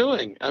is he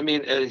doing? I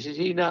mean, is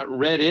he not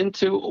read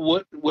into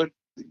what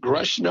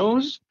Grush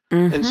knows?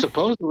 And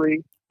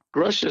supposedly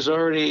Grush has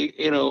already,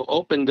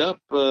 opened up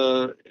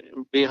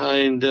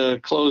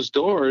behind closed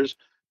doors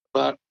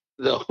about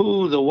the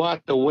who, the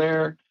what, the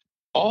where,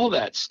 all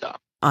that stuff.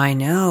 I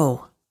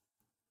know.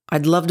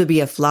 I'd love to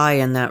be a fly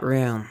in that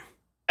room.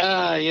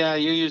 Yeah,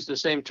 you used the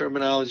same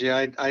terminology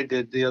I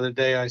did the other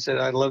day. I said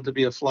I'd love to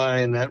be a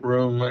fly in that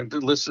room and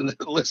listen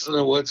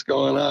to what's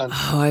going on.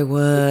 Oh, I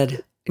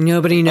would.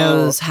 Nobody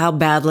knows how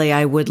badly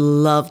I would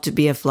love to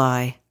be a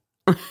fly.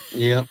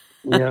 Yeah.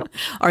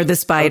 Or the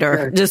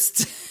spider. Okay.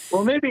 Just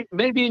well,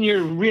 maybe in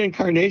your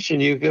reincarnation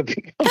you could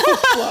become a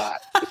fly.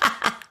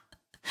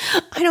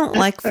 I don't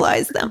like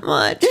flies that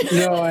much.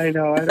 No, I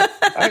know.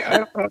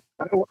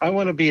 I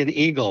want to be an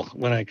eagle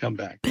when I come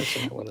back. That's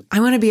what I want to be. I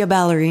want to be a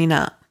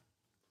ballerina.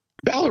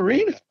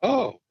 Ballerina?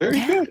 Oh,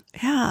 very good.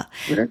 Yeah.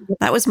 Very good.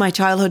 That was my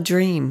childhood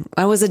dream.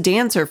 I was a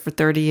dancer for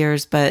 30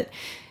 years, but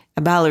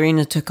a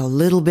ballerina took a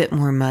little bit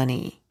more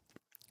money.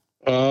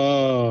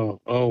 Oh,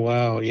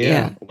 wow.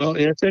 Yeah. Well,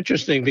 it's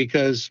interesting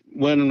because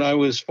when I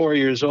was 4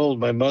 years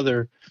old, my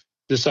mother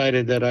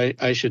decided that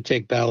I should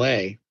take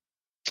ballet.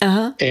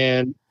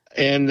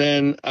 And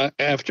then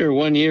after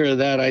 1 year of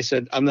that, I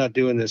said, I'm not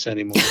doing this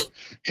anymore.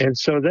 And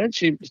so then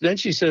she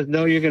said,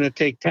 no, you're going to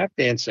take tap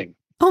dancing.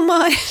 Oh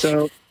my.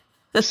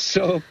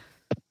 So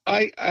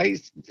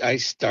I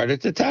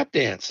started to tap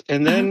dance,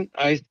 and then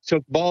I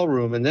took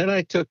ballroom, and then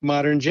I took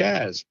modern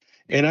jazz,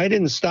 and I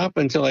didn't stop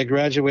until I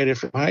graduated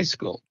from high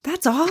school.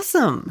 That's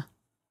awesome.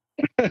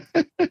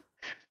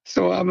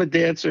 So I'm a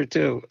dancer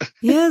too.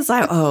 Yes.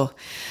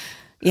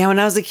 Yeah, when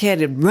I was a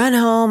kid, I'd run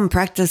home,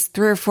 practice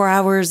 3 or 4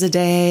 hours a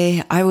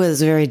day. I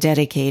was very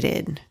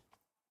dedicated.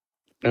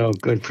 Oh,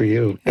 good for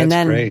you. That's and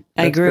then great.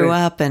 I grew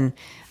up, and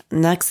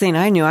next thing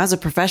I knew, I was a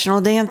professional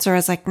dancer. I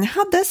was like,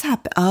 how'd this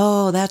happen?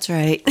 Oh, that's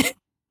right.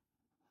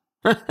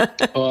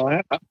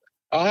 Well,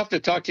 I'll have to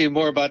talk to you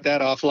more about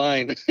that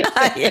offline.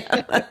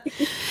 Yeah.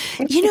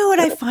 You know what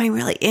I find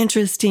really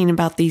interesting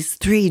about these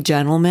 3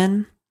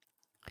 gentlemen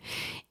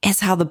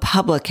is how the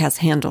public has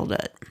handled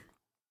it.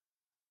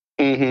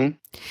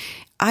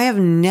 I have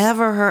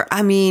never heard,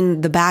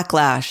 the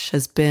backlash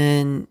has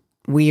been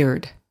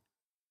weird.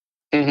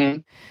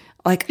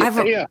 Like,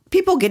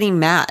 people getting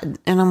mad,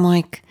 and I'm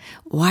like,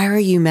 why are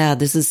you mad?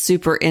 This is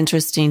super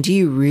interesting. Do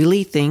you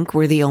really think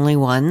we're the only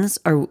ones?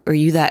 Or are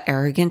you that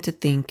arrogant to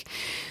think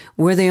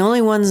we're the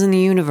only ones in the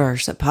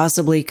universe that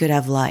possibly could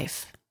have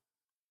life?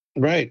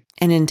 Right.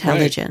 And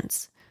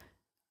intelligence.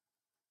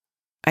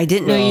 Right. I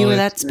didn't know you were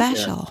that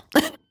special.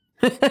 Yeah.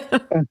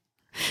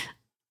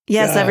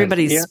 Yes,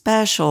 everybody's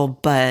special,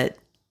 but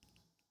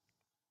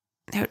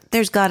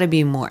there's got to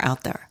be more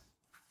out there.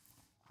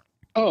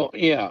 Oh,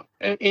 yeah.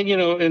 And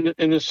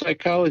the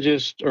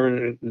psychologist,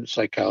 the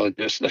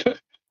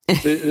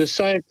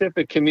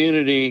scientific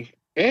community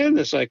and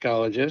the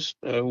psychologist,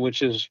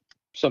 which is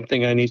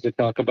something I need to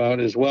talk about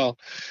as well.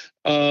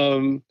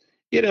 They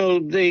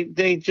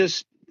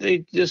just,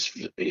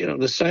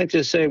 the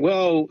scientists say,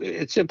 well,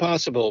 it's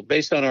impossible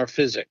based on our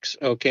physics,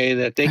 okay,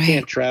 that they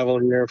can't travel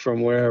here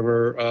from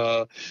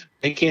wherever,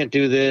 they can't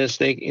do this.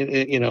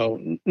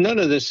 None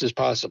of this is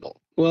possible.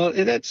 Well,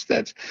 that's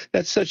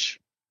such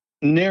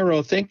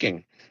narrow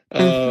thinking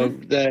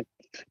that,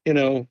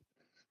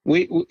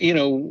 we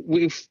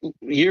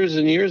years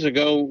and years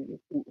ago,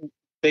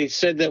 they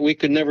said that we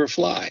could never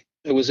fly.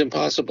 It was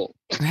impossible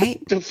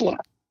to fly.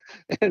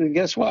 And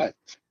guess what?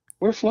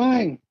 We're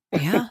flying.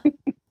 Yeah.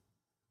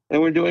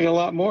 And we're doing a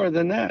lot more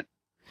than that.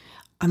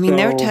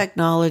 Their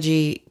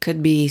technology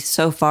could be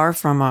so far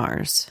from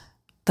ours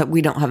that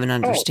we don't have an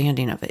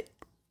understanding of it.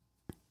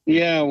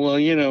 Yeah,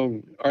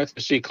 well, Arthur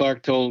C.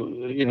 Clarke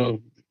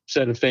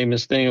said a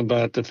famous thing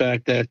about the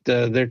fact that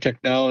their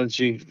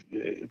technology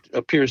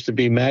appears to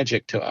be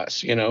magic to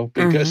us,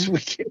 because Mm-hmm. we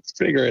can't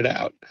figure it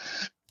out.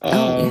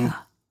 Oh, Um,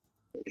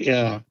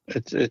 yeah. yeah,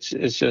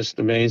 it's just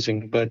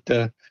amazing. But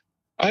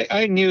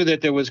I knew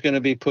that there was going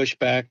to be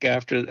pushback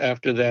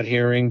after that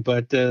hearing.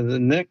 But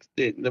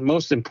the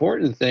most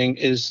important thing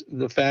is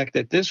the fact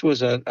that this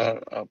was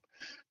a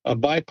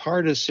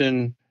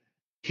bipartisan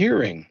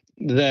hearing,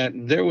 that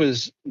there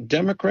was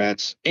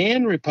Democrats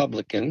and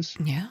Republicans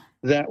Yeah.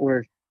 that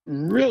were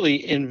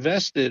really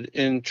invested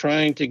in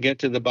trying to get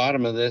to the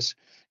bottom of this.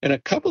 And a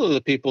couple of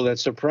the people that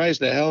surprised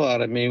the hell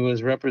out of me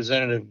was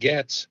Representative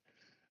Getz,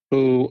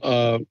 who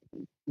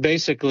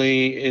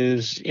basically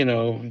is,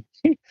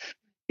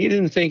 he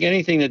didn't think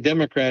anything the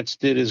Democrats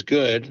did is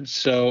good.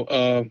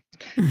 So,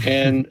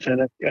 and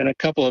a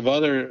couple of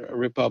other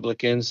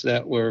Republicans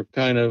that were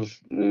kind of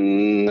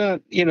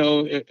not,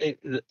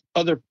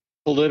 other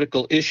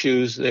political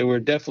issues. They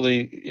were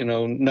definitely,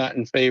 not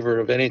in favor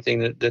of anything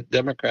that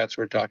Democrats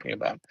were talking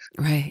about.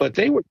 Right. But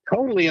they were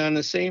totally on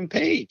the same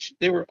page.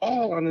 They were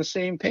all on the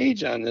same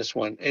page on this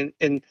one,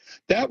 and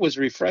that was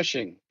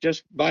refreshing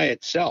just by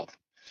itself,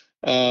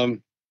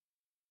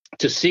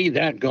 to see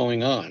that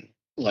going on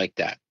like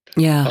that.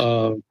 Yeah.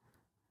 Uh,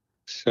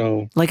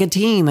 so Like a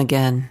team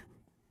again.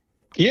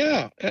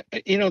 yeah,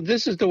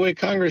 this is the way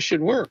Congress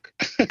should work.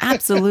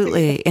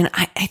 Absolutely. And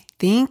I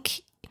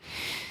think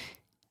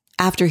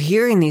after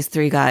hearing these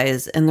three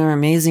guys and their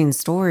amazing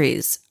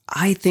stories,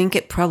 I think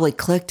it probably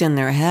clicked in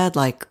their head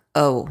like,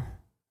 oh,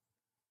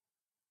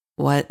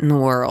 what in the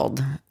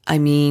world? I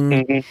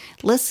mean,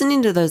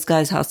 listening to those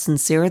guys, how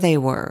sincere they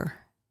were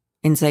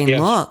and saying,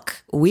 Yes.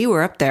 look, we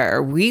were up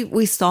there.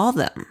 We saw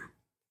them.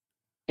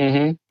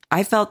 Mm-hmm.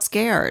 I felt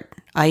scared.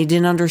 I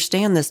didn't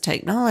understand this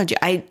technology.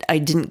 I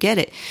didn't get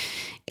it.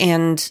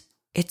 And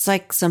it's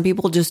like some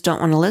people just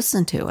don't want to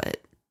listen to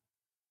it.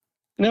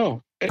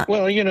 No.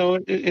 Well,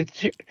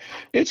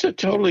 it's a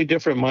totally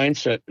different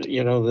mindset,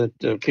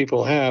 that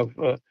people have.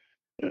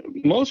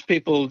 Most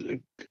people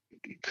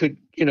could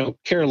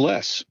care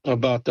less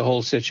about the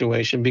whole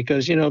situation,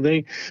 because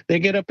they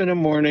get up in the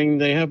morning,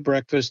 they have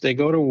breakfast, they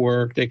go to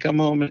work, they come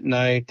home at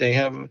night, they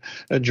have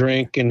a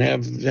drink and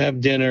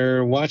have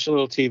dinner, watch a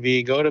little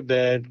TV, go to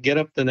bed, get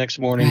up the next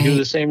morning, do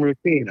the same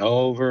routine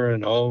over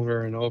and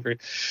over and over.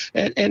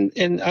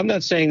 And I'm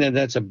not saying that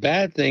that's a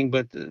bad thing,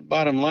 but the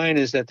bottom line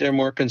is that they're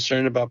more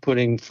concerned about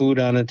putting food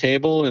on the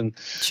table and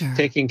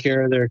taking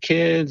care of their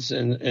kids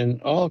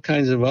and all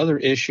kinds of other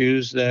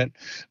issues that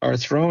are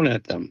thrown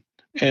at them.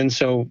 And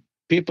so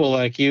people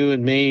like you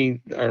and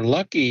me are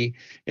lucky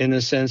in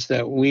the sense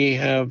that we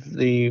have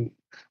the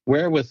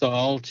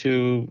wherewithal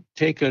to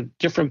take a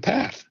different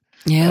path,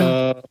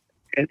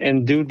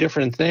 and do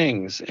different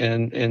things,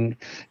 and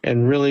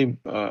really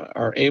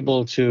are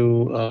able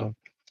to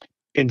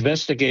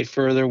investigate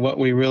further what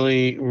we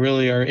really,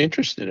 really are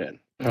interested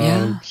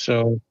in.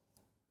 So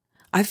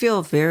I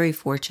feel very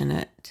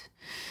fortunate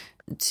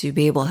to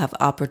be able to have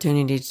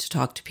opportunity to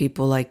talk to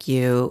people like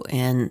you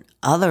and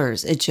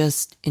others. It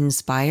just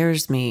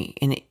inspires me.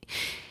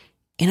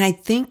 And I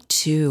think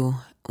too,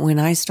 when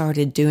I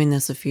started doing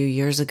this a few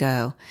years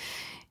ago,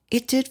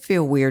 it did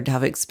feel weird to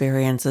have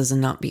experiences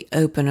and not be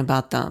open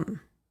about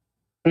them.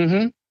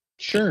 Mm-hmm.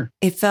 Sure.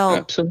 It felt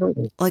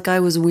absolutely like I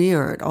was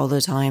weird all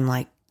the time.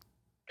 Like,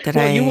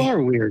 you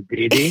are weird,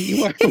 Dee Dee.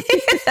 You are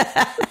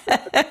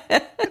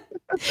weird.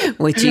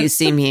 Which you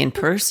see me in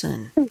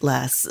person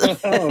less.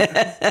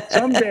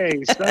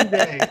 Someday.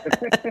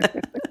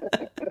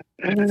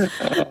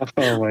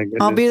 Oh my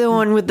goodness. I'll be the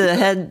one with the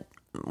head,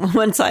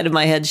 one side of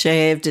my head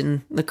shaved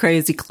and the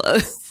crazy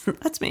clothes.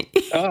 That's me.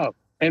 Oh,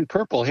 and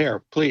purple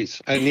hair,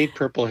 please. I need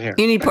purple hair.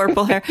 You need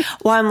purple hair?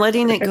 Well, I'm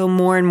letting it go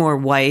more and more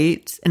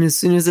white. And as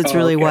soon as it's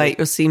really white,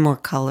 you'll see more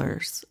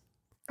colors.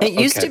 It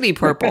used to be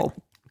purple,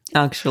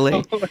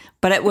 actually.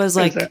 But it was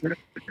like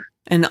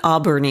an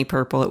auburny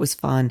purple. It was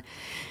fun.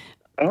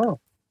 Oh.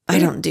 I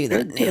don't do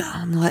that now.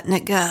 I'm letting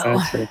it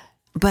go.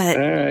 But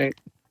all right.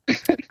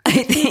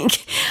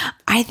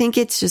 I think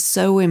it's just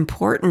so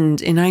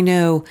important. And I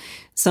know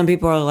some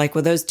people are like,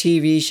 well, those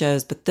TV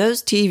shows, but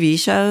those TV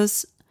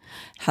shows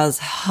has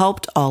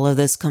helped all of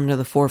this come to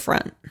the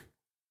forefront.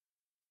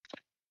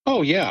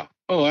 Oh, yeah.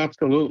 Oh,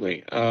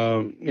 absolutely.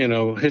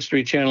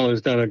 History Channel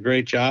has done a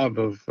great job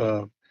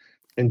of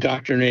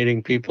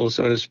indoctrinating people,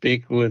 so to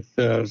speak, with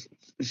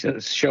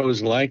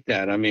shows like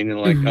that. I mean,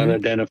 like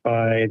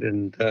Unidentified,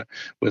 and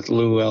with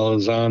Lou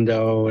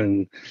Elizondo,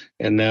 and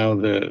now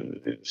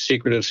the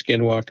Secret of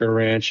Skinwalker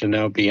Ranch, and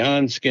now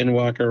Beyond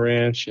Skinwalker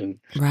Ranch, and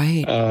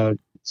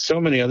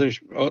so many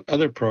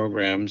other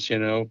programs,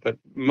 but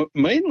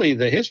mainly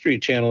the History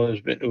Channel has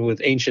been with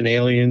Ancient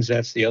Aliens.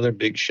 That's the other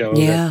big show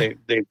that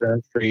they've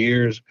done for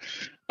years,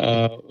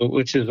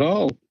 which is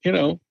all,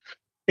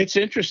 it's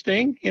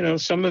interesting.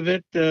 Some of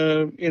it,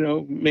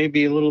 may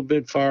be a little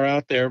bit far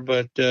out there,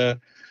 but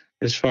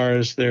as far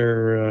as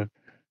their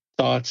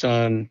thoughts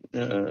on,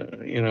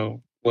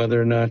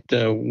 whether or not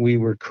we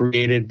were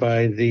created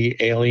by the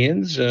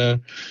aliens,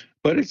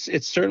 but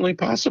it's certainly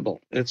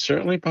possible. It's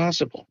certainly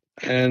possible.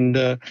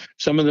 And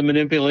some of the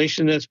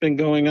manipulation that's been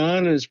going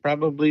on has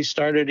probably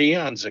started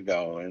eons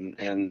ago, and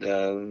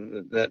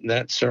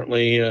that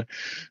certainly,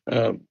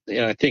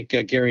 I think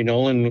Gary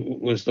Nolan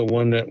was the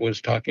one that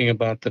was talking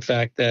about the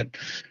fact that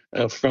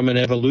from an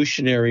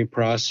evolutionary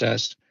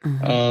process,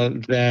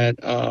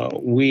 that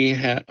we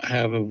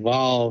have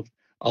evolved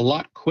a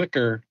lot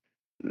quicker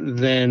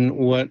than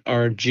what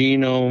our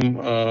genome,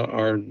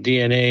 our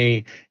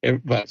DNA,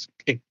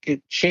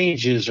 it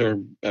changes or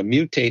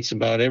mutates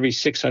about every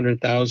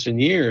 600,000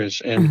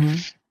 years. And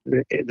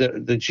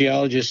the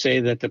geologists say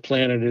that the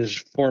planet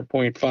is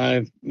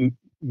 4.5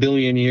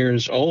 billion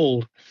years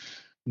old.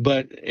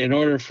 But in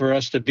order for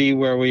us to be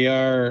where we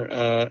are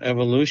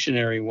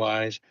evolutionary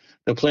wise,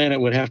 the planet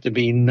would have to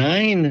be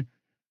 9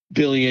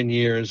 billion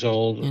years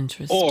old,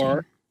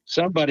 or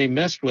somebody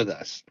messed with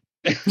us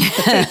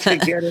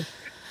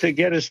to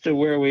get us to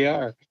where we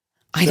are.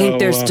 I think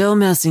they're still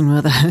messing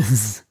with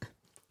us.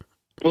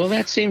 Well,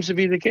 that seems to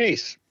be the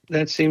case.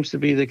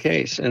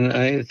 And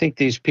I think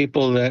these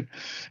people that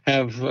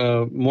have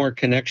more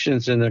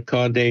connections in the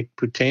caudate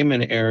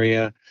putamen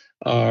area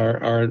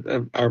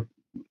are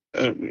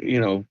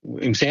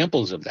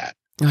examples of that.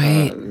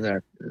 Right.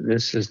 That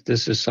this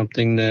is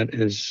something that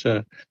is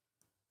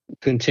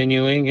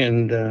continuing,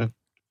 and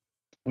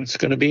it's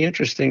going to be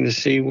interesting to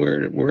see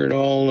where it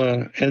all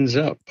ends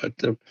up. But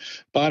the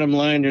bottom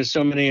line, there's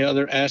so many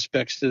other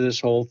aspects to this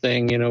whole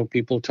thing.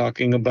 People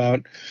talking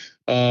about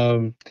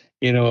a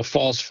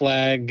false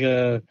flag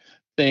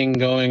thing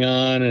going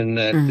on, and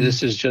that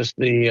this is just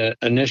the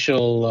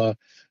initial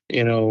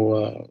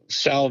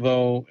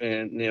salvo,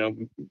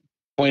 and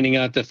pointing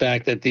out the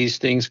fact that these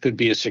things could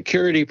be a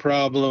security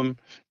problem.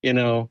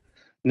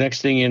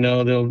 Next thing you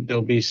know,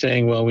 they'll be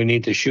saying, well, we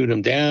need to shoot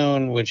them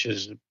down, which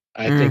is,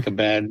 I think, a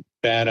bad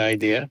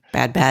idea.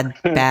 Bad.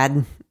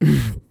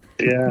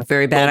 Yeah.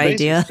 Very bad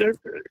idea.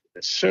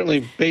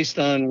 Certainly based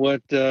on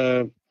what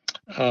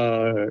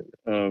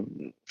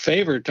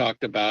Favor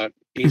talked about.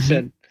 He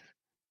said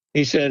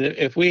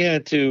if we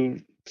had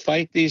to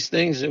fight these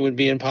things, it would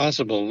be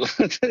impossible.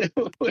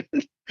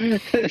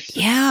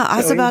 Yeah, I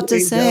was about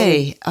to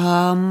say,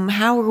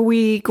 how are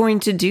we going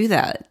to do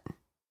that?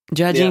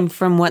 Judging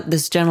from what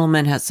this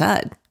gentleman has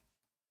said.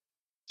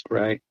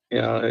 Right.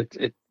 Yeah.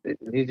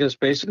 He just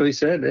basically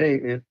said,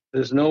 hey,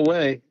 there's no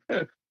way.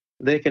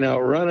 They can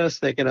outrun us.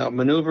 They can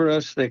outmaneuver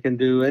us. They can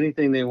do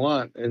anything they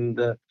want. And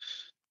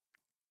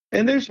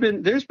there's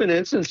been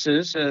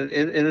instances, and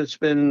it's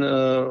been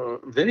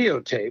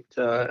videotaped.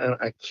 And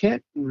I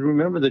can't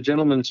remember the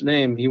gentleman's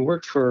name.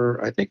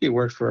 I think he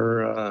worked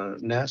for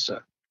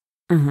NASA.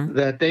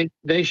 That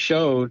they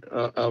showed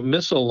a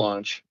missile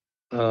launch.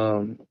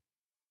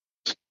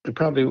 He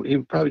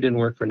probably didn't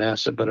work for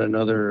NASA, but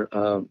another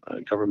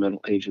governmental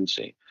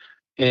agency.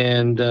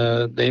 And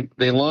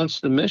they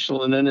launched the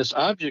missile, and then this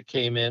object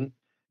came in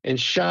and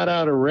shot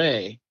out a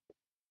ray,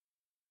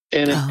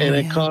 and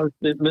it caused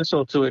the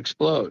missile to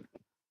explode.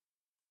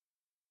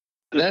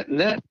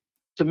 That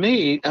to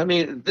me, I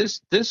mean,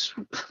 this this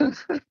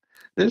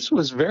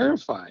was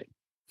verified.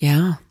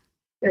 Yeah,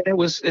 and it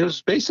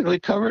was basically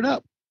covered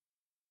up.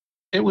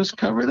 It was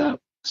covered up.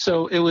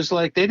 So it was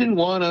like they didn't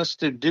want us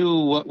to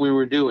do what we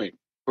were doing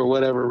for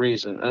whatever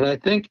reason. And I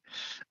think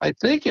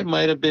it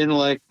might have been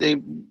like they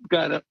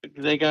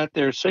got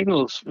their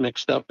signals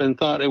mixed up and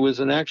thought it was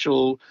an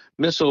actual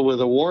missile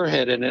with a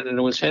warhead in it, and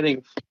it was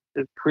heading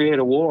to create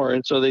a war,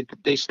 and so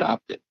they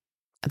stopped it.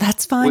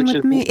 That's fine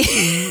with me.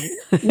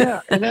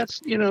 Yeah, and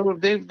that's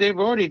they've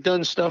already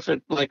done stuff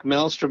at like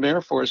Malmstrom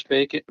Air Force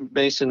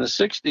Base in the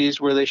 '60s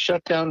where they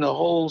shut down the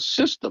whole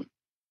system.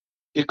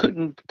 You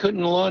couldn't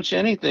launch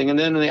anything, and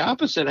then the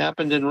opposite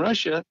happened in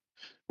Russia,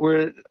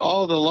 where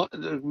all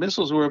the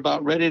missiles were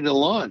about ready to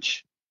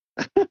launch.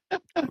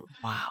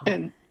 Wow.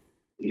 And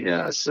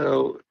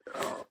so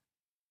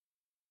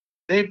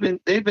they've been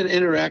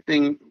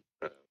interacting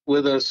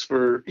with us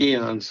for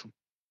eons.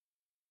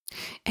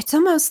 It's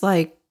almost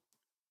like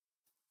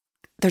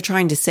they're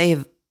trying to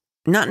save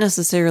not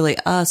necessarily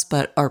us,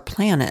 but our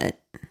planet.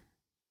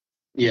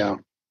 Yeah.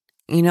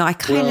 I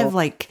kind of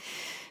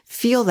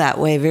feel that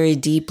way very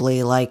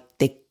deeply. Like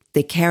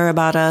they care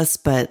about us,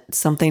 but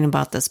something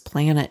about this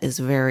planet is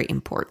very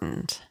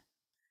important.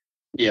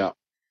 Yeah.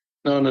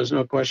 No, there's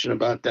no question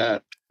about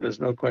that. There's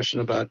no question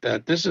about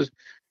that. This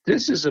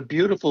is a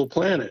beautiful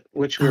planet,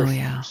 which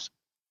we're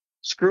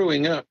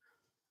screwing up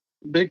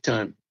big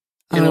time.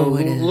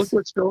 Look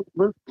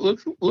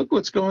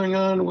what's going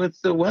on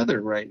with the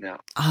weather right now.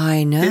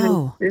 I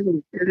know.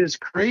 It is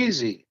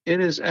crazy. It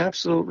is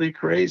absolutely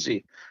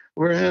crazy.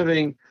 We're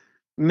having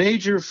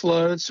major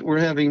floods. We're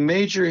having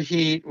major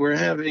heat. We're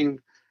having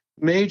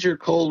major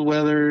cold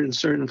weather in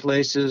certain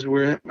places.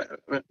 Where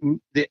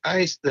the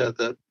ice,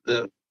 the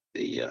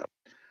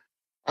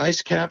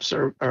ice caps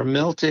are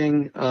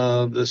melting.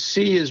 The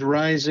sea is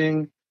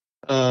rising.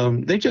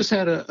 They just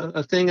had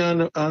a thing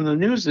on the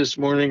news this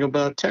morning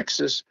about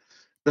Texas.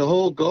 The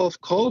whole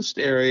Gulf Coast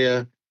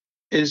area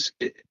there's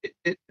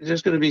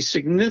going to be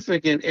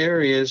significant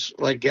areas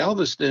like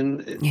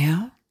Galveston.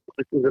 Yeah.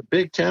 which is a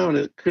big town,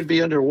 it could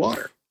be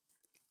underwater.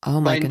 Oh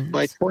my by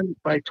goodness.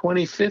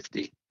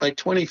 2050. By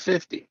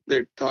 2050,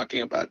 they're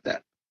talking about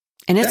that.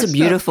 And it's a That's not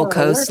beautiful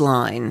far away.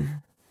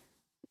 coastline.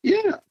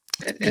 Yeah,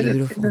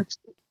 Beautiful.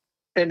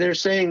 and they're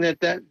saying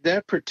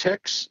that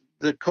protects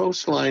the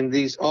coastline.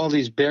 All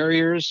these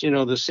barriers,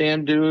 the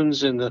sand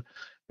dunes and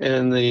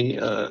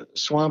the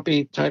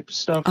swampy type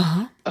stuff,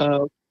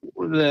 Uh-huh.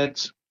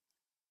 that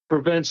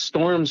prevents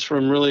storms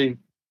from really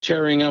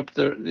tearing up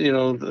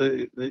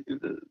the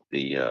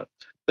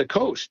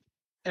coast.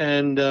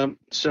 And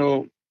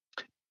so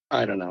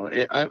I don't know.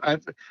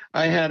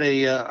 I have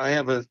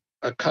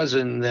a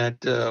cousin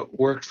that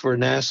worked for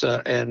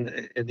NASA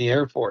and in the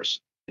Air Force.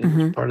 He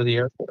was part of the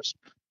Air Force,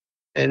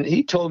 and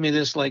he told me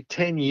this like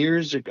 10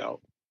 years ago,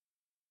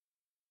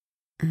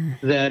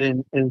 that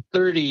in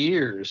 30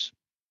 years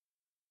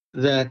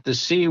that the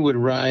sea would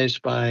rise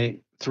by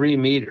 3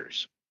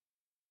 meters.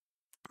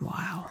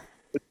 Wow.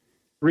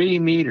 3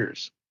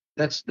 meters.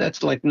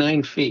 That's like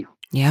 9 feet.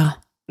 Yeah.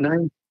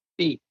 9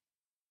 feet.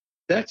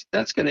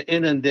 That's going to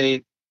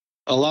inundate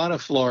a lot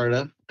of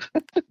Florida.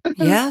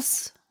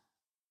 Yes.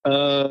 A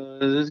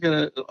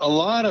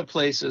lot of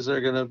places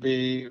are gonna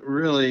be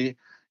really,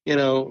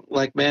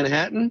 like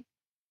Manhattan.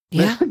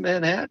 Yeah.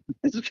 Manhattan.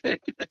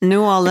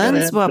 New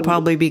Orleans will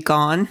probably be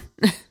gone.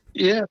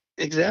 Yeah,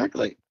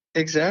 exactly.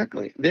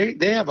 They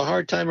have a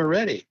hard time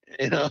already,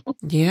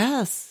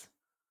 Yes.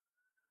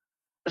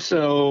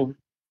 So,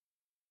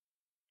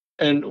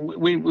 and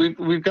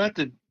we've got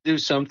to do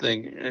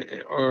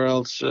something, or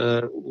else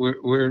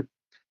we're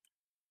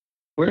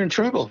in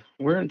trouble.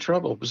 We're in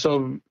trouble.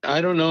 So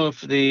I don't know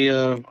if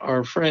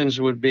our friends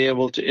would be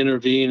able to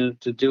intervene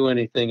to do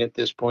anything at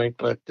this point,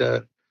 but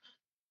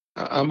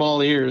I'm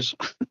all ears.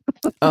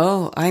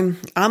 Oh, I'm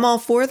all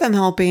for them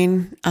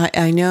helping.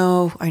 I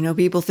know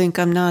people think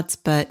I'm nuts,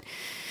 but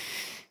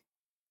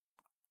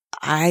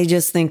I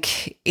just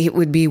think it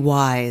would be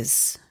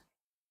wise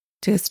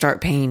to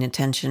start paying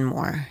attention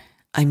more.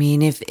 I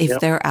mean, if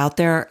they're out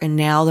there and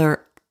now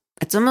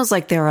it's almost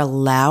like they're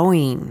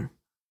allowing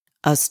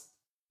us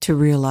to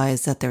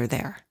realize that they're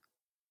there.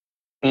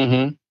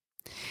 Mm-hmm.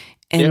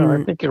 And yeah,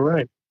 I think you're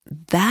right.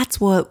 That's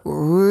what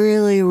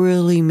really,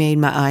 really made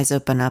my eyes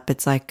open up.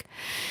 It's like,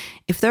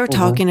 if they're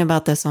talking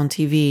about this on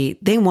TV,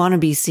 they want to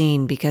be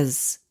seen,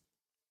 because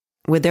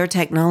with their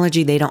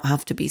technology, they don't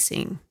have to be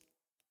seen.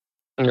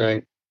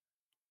 Right.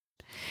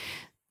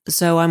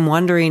 So I'm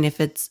wondering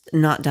if it's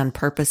not done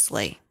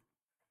purposely.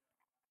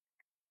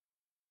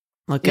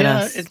 Look at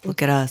us.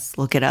 Look at us.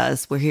 Look at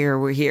us. We're here.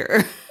 We're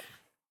here.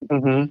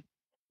 Mm-hmm.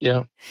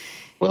 Yeah.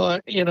 Well,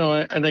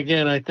 and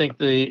again, I think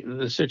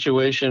the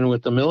situation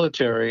with the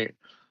military,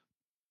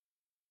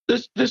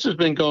 this has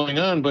been going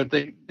on, but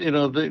they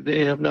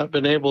have not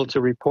been able to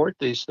report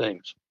these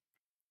things.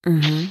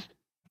 Mm-hmm.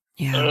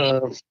 Yeah.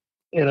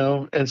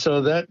 And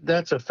so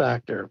that's a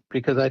factor,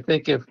 because I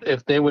think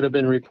if they would have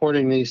been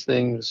reporting these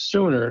things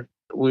sooner,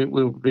 we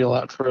would be a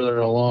lot further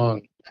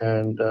along,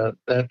 and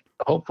that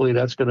hopefully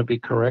that's going to be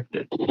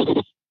corrected.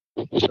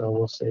 So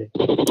we'll see.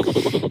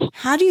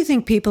 How do you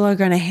think people are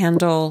going to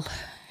handle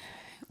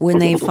when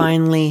they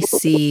finally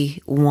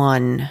see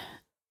one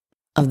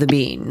of the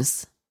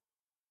beings?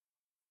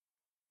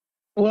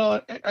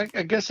 Well, I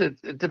guess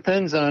it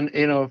depends on,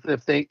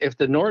 if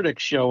the Nordics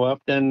show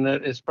up, then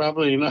it's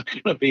probably not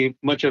going to be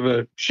much of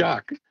a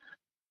shock,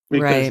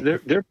 because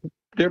right.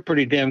 they're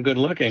pretty damn good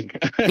looking.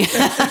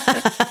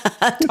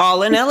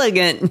 Tall and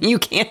elegant. You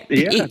can't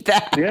beat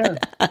that.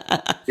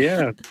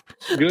 Yeah.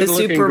 Good the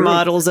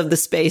supermodels of the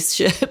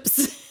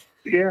spaceships.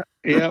 Yeah.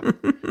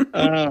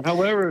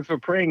 However, if a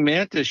praying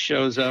mantis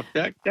shows up,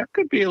 that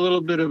could be a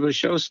little bit of a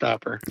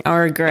showstopper.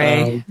 Or a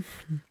gray.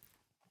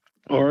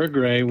 Or a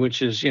gray,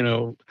 which is,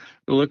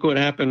 look what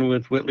happened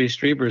with Whitley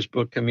Strieber's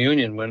book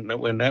Communion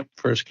when that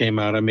first came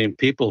out. I mean,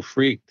 people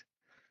freaked.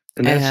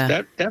 And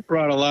that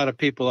brought a lot of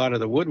people out of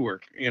the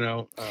woodwork,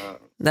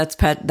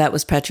 That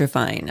was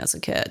petrifying as a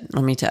kid,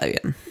 let me tell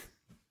you.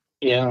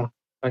 Yeah,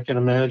 I can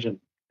imagine.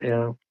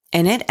 Yeah.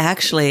 And it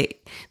actually,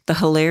 the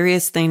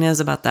hilarious thing is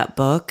about that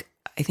book,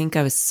 I think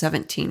I was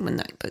 17 when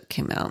that book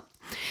came out.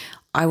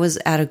 I was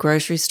at a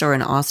grocery store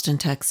in Austin,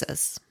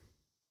 Texas,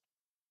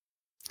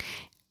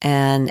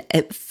 and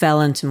it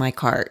fell into my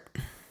cart.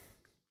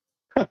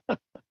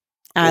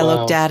 I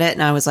looked at it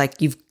and I was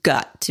like, you've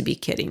got to be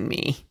kidding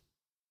me.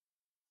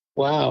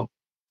 Wow.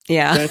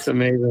 Yeah. That's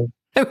amazing.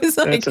 I was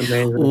like,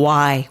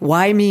 why?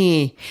 Why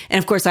me? And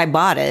of course I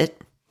bought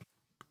it.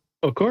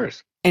 Of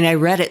course. And I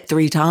read it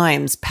 3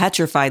 times,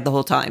 petrified the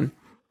whole time.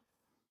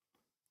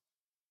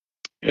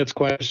 It's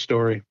quite a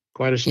story.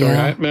 Quite a story.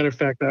 Yeah. Matter of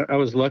fact, I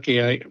was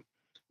lucky. I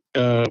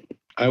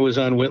was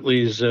on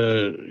Whitley's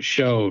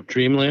show,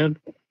 Dreamland.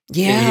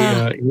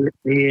 Yeah.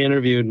 He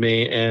interviewed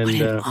me, and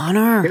what an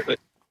honor.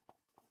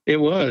 It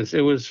was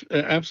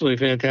absolutely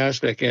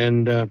fantastic,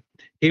 and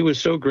he was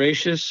so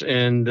gracious,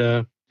 and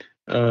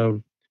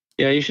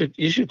yeah, you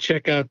should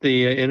check out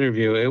the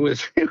interview. It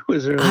was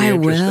really I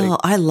interesting. will.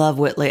 I love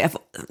Whitley.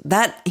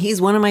 He's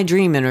one of my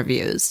dream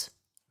interviews.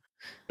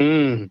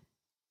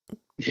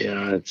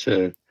 Yeah,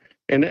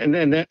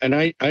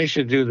 I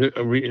should do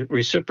the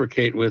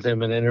reciprocate with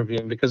him and interview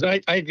him, because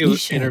I You do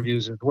should.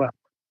 interviews as well,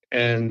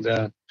 and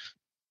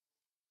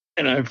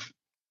I've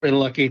been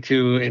lucky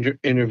to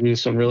interview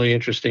some really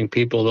interesting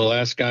people. The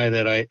last guy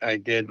that I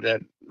did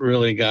that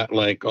really got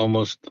like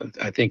almost,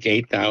 I think,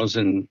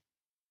 8,000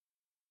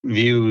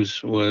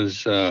 views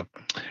was uh,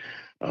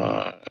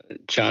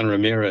 John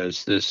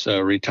Ramirez, this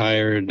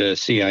retired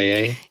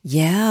CIA guy,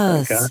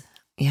 Yes.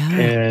 Yeah.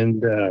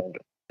 and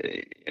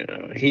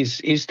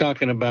he's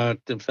talking about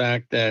the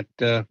fact that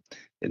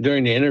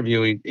during the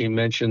interview he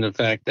mentioned the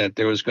fact that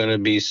there was going to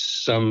be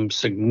some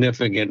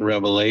significant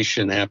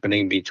revelation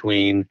happening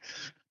between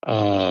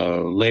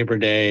Labor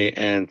Day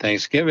and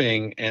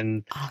Thanksgiving,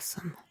 and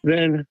Awesome.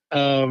 then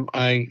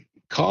I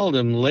called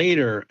him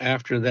later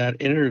after that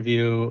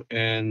interview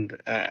and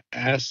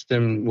asked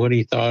him what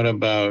he thought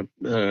about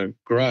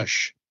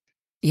Grush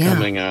Yeah.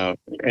 coming out,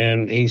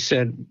 and he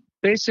said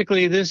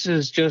basically this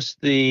is just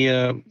the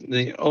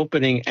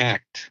opening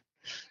act,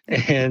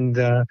 and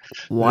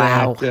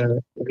Wow.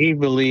 that he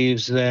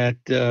believes that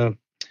the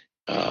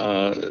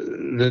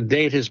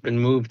date has been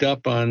moved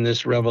up on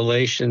this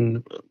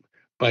revelation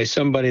by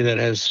somebody that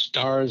has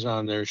stars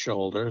on their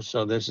shoulders.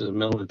 So this is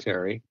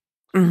military,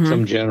 Mm-hmm.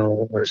 some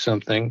general or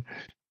something.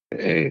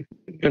 Going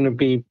to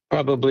be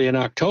probably in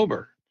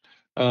October.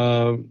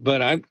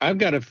 But I've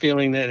got a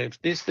feeling that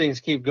if these things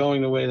keep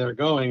going the way they're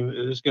going,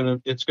 it's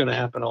gonna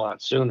happen a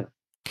lot sooner.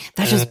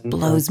 That just And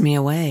blows me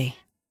away.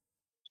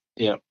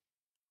 yeah,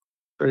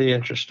 pretty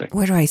interesting.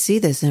 Where do I see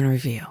this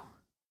interview?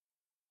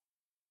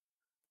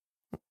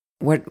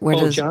 Where Oh,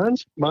 does?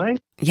 John's mine?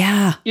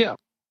 Yeah. Yeah.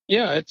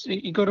 Yeah, it's,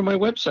 you go to my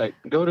website,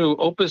 go to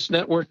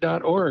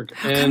opusnetwork.org,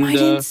 How come I and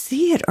didn't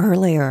see it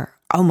earlier?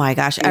 Oh my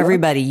gosh, yeah,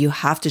 everybody, you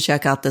have to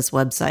check out this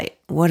website.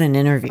 What an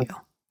interview.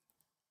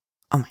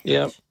 Oh my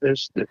yeah,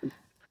 gosh.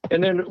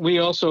 and then we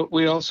also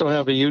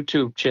have a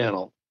YouTube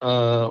channel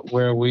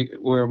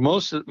where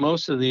most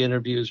of the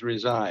interviews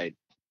reside.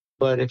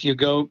 But if you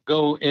go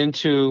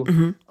into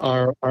Mm-hmm.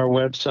 our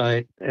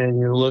website and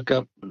you look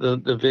up the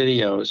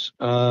videos,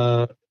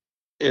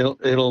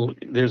 it'll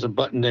there's a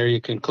button there you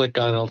can click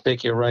on. It'll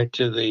take you right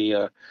to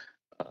the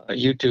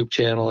YouTube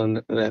channel,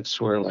 and that's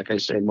where, like I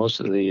say, most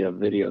of the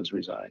videos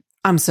reside.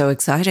 I'm so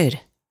excited.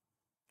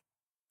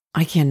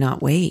 I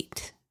cannot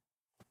wait.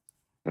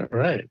 All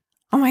right.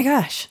 Oh my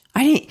gosh.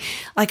 I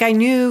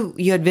knew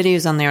you had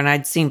videos on there and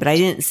I'd seen, but I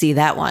didn't see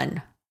that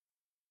one.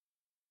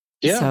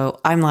 Yeah. So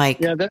I'm like,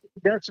 yeah,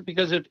 that's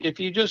because if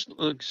you just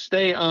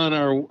stay on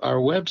our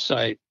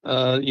website,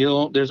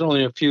 there's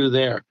only a few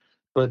there,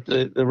 but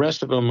the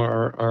rest of them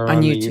are on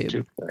on the YouTube.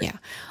 YouTube site. Yeah.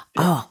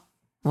 Oh,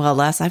 well,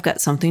 Les, I've got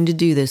something to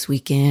do this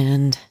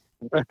weekend.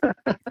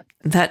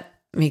 That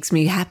makes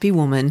me happy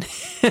woman.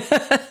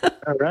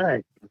 All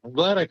right. I'm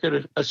glad I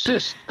could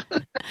assist.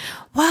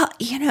 Well,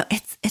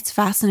 it's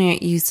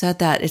fascinating. You said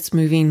that it's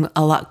moving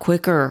a lot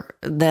quicker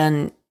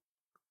than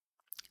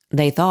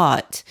they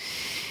thought.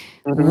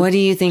 Mm-hmm. What do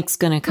you think's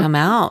going to come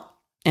out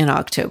in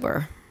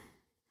October?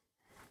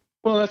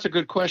 Well, that's a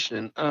good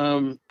question.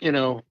 The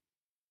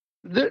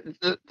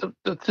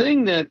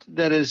thing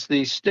that is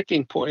the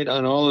sticking point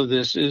on all of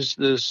this is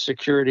the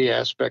security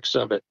aspects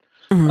of it.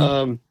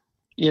 Mm-hmm.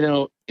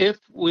 If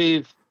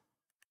we've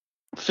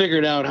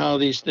figured out how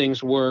these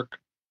things work,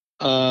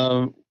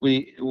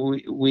 we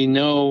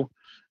know,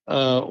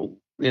 the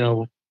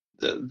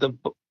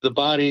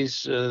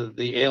bodies,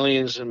 the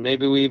aliens, and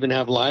maybe we even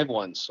have live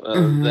ones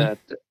mm-hmm. that.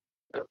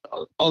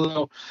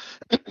 Although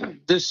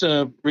this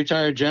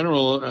retired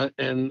general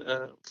and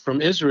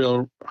from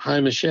Israel,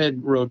 Haim Eshed,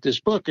 wrote this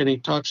book, and he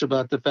talks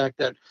about the fact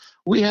that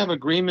we have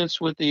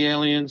agreements with the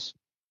aliens.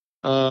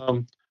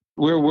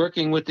 We're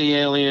working with the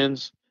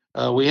aliens.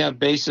 We have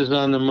bases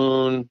on the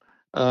moon.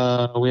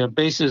 We have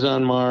bases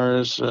on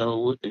Mars.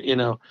 And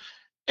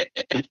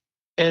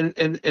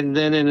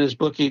then in his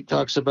book he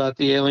talks about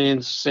the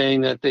aliens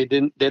saying that they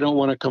don't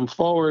want to come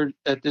forward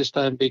at this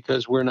time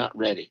because we're not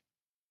ready.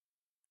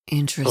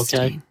 Interesting.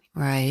 Okay?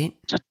 Right.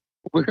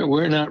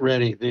 We're not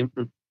ready. The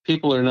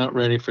people are not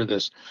ready for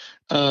this.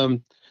 So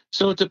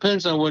it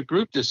depends on what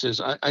group this is.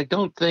 I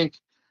don't think,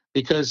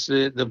 because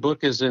the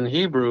book is in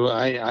Hebrew,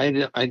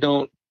 I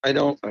don't,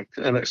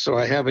 and so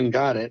I haven't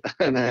got it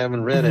and I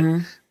haven't read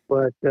mm-hmm. it.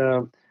 But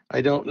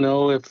I don't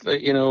know if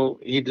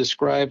he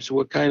describes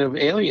what kind of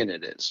alien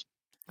it is.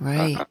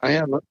 Right. I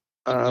have.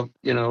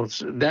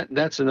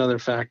 That's another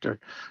factor.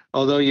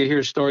 Although you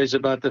hear stories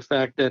about the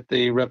fact that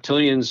the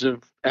reptilians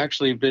have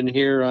actually been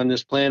here on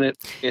this planet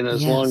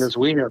as long as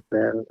we have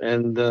been,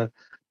 and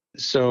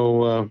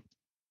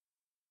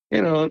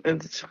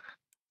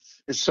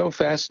it's so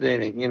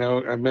fascinating.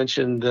 I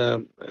mentioned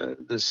the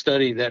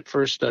study, that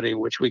first study,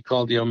 which we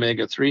called the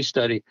Omega-3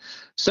 study.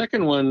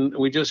 Second one,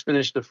 we just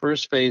finished the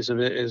first phase of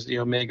it, is the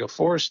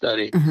Omega-4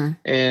 study, mm-hmm.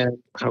 and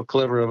how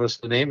clever of us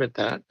to name it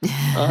that.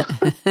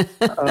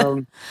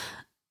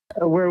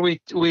 Where we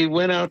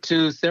went out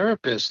to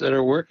therapists that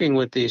are working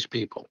with these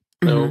people,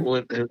 mm-hmm.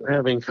 With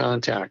having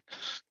contact.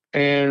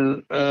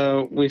 And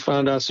we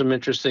found out some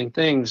interesting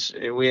things.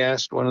 We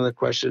asked one of the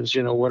questions,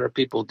 what are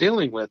people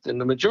dealing with? And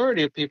the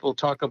majority of people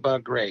talk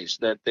about grays,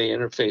 that they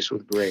interface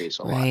with grays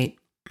a lot. Right.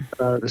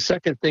 The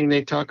second thing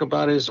they talk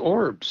about is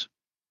orbs.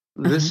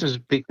 Mm-hmm. This has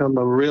become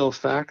a real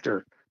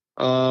factor.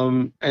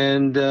 And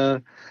then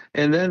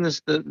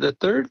the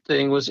third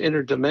thing was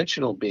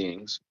interdimensional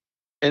beings.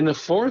 And the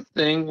fourth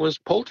thing was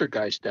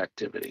poltergeist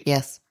activity.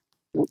 Yes.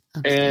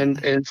 And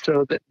Absolutely. and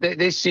so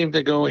they seem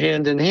to go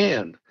hand in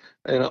hand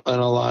in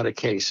a lot of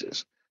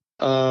cases.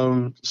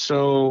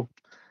 So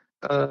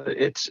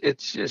it's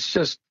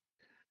just,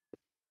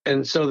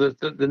 and so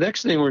the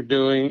next thing we're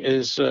doing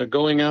is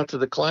going out to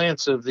the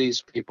clients of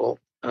these people,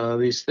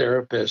 these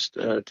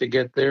therapists, to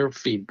get their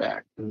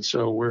feedback. And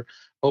so we're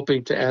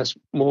hoping to ask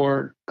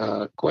more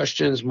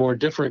questions, more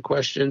different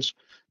questions,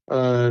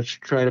 to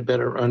try to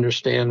better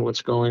understand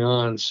what's going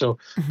on. So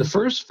the Mm-hmm.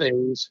 first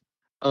phase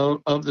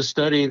of the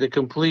study, the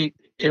complete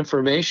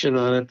information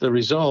on it, the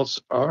results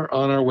are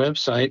on our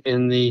website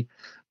in the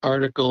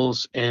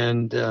articles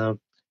and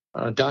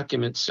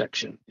documents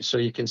section. So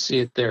you can see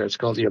it there. It's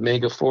called the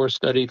Omega-4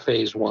 Study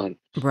Phase 1.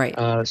 Right.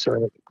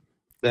 So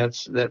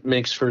that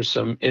makes for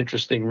some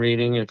interesting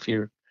reading if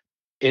you're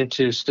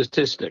into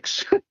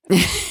statistics.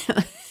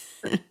 I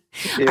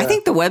Yeah.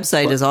 think the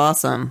website But, is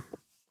awesome.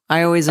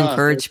 I always thank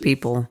encourage you.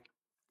 people.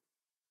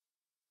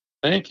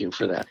 Thank you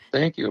for that.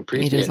 Thank you. It is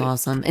Appreciate it.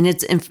 awesome. And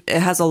it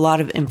has a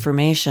lot of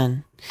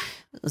information.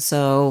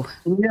 So,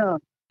 Yeah.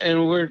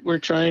 And we're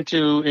trying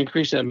to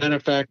increase that. Matter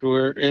of fact,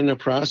 we're in the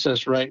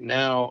process right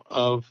now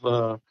of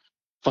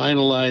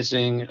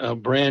finalizing a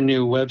brand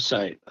new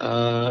website.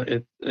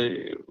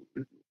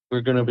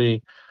 We're going to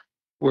be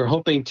We're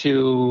hoping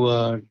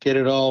to get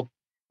it all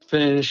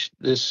finished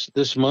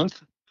this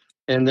month,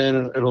 and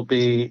then it'll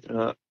be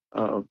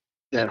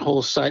that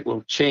whole site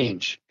will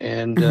change,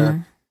 and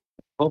mhm.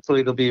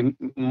 hopefully it'll be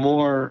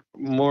more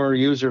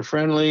user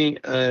friendly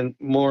and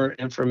more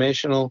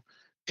informational,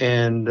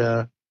 and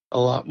a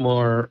lot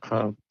more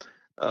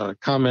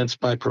comments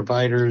by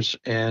providers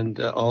and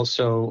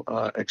also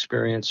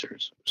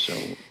experiencers. So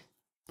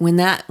When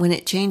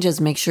it changes,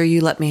 make sure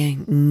you let me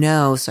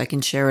know so I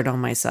can share it on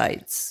my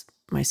sites,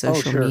 my oh,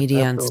 social sure,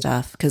 media and absolutely,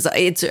 stuff. Because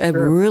it's a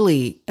sure.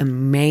 really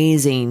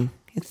amazing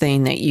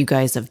thing that you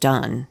guys have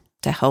done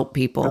to help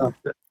people.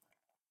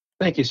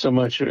 Thank you so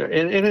much, and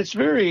it's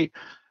very,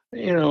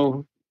 you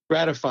know,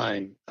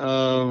 gratifying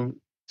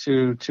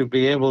to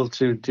be able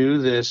to do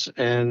this,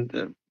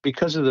 and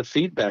because of the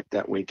feedback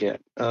that we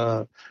get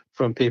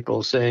from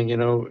people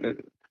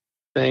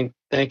saying,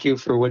 thank you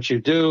for what you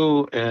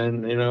do,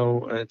 and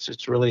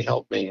it's really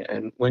helped me.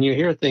 And when you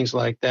hear things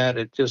like that,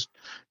 it just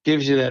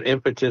gives you that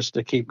impetus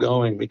to keep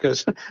going.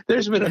 Because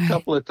there's been a Right.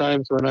 couple of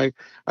times when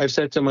I've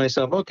said to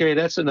myself, okay,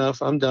 that's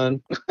enough, I'm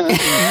done,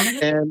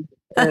 and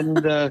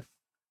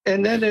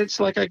and then it's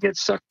like I get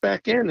sucked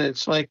back in.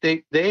 It's like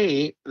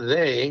they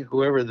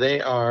whoever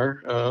they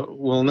are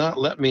will not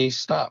let me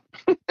stop.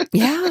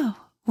 Yeah.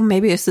 Well,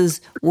 maybe this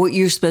is what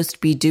you're supposed to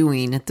be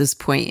doing at this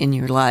point in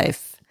your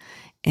life.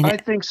 And I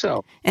think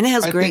so. it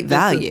has I great think this is.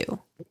 value.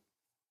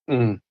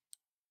 Mm,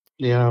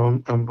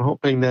 I'm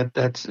hoping that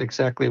that's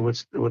exactly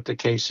what the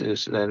case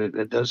is. That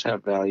it does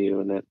have value,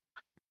 and that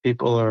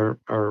people are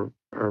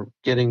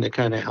getting the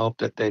kind of help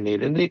that they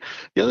need. And the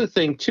other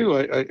thing too,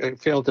 I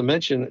failed to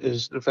mention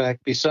is the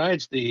fact,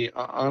 besides the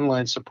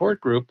online support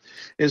group,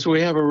 is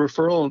we have a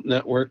referral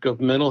network of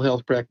mental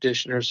health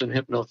practitioners and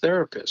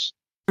hypnotherapists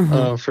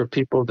Hmm. for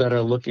people that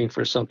are looking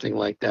for something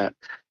like that.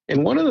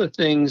 And one of the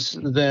things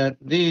that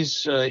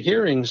these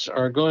hearings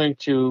are going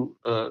to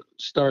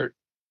start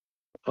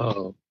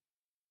uh,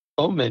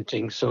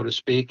 fomenting, so to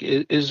speak,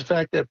 is the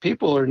fact that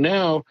people are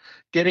now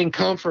getting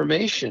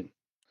confirmation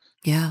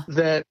Yeah.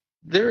 that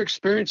their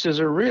experiences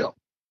are real.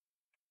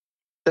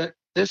 That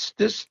this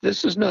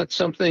is not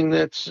something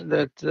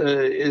that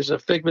is a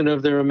figment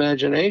of their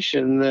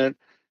imagination. That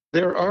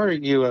there are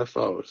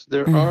UFOs,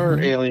 there are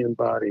Hmm. alien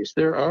bodies,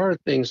 there are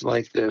things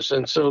like this,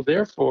 and so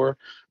therefore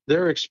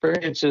their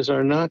experiences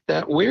are not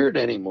that weird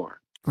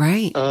anymore.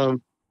 Right.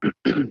 Um,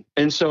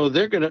 and so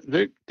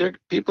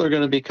people are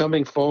gonna be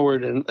coming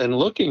forward and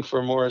looking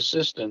for more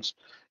assistance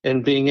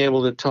and being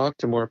able to talk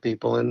to more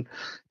people,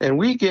 and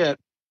we get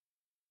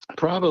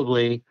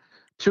probably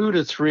 2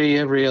 to 3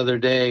 every other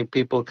day,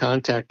 people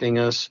contacting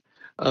us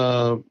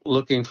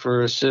looking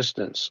for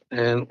assistance.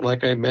 And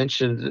like I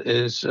mentioned,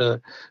 this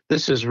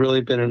has really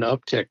been an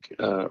uptick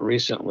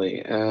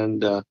recently.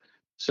 And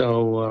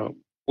so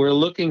we're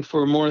looking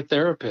for more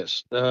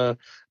therapists,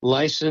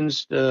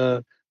 licensed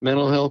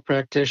mental health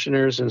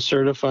practitioners and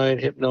certified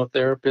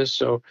hypnotherapists.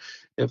 So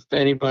if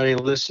anybody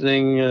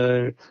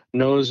listening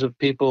knows of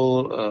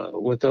people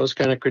with those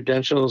kind of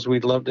credentials,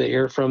 we'd love to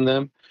hear from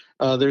them.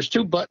 There's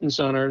 2 buttons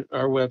on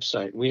our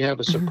website. We have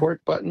a Hmm.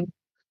 support button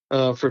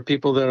for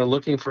people that are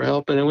looking for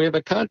help, and then we have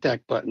a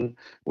contact button,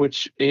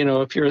 which,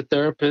 if you're a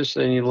therapist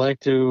and you'd like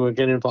to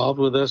get involved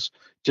with us,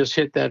 just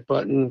hit that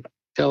button.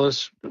 Tell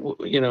us, who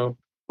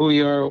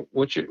you are,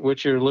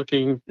 what you're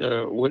looking,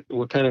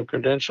 what kind of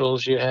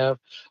credentials you have.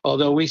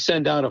 Although we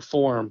send out a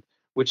form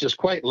which is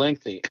quite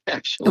lengthy,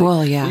 actually.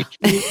 Well, yeah.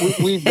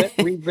 We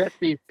vet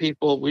these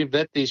people. We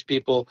vet these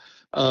people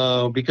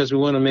because we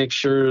want to make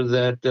sure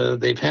that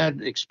they've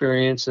had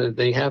experience, that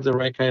they have the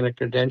right kind of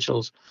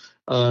credentials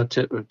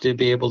to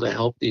be able to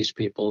help these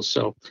people.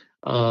 So,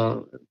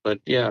 but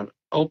yeah,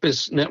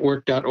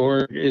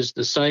 opusnetwork.org is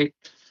the site,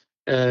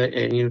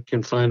 and you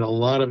can find a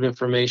lot of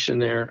information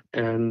there.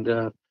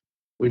 And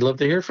we'd love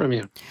to hear from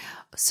you.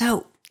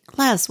 So,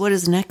 Les, what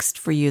is next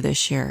for you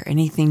this year?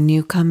 Anything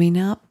new coming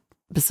up?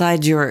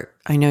 Besides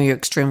I know you're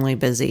extremely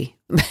busy,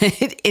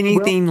 but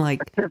anything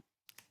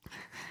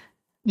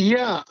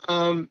Yeah,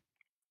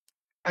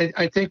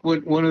 I think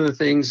one of the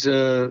things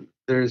I've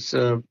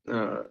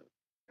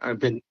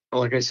been,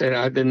 like I said,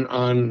 I've been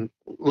on.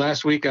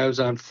 Last week I was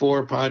on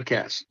 4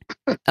 podcasts.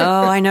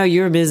 Oh, I know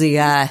you're a busy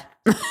guy.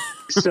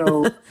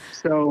 so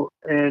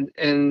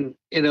and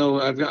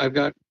I've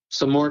got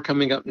some more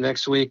coming up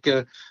next week.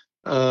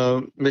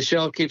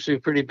 Michelle keeps me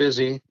pretty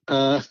busy.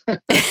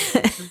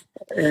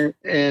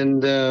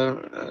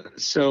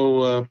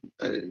 So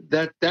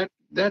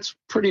that's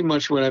pretty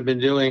much what I've been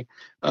doing.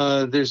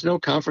 There's no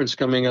conference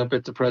coming up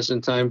at the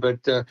present time, but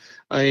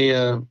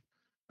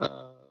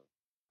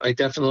I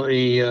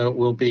definitely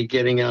will be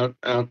getting out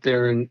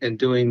there and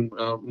doing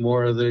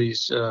more of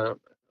these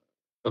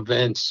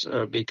events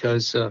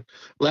because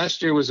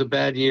last year was a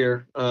bad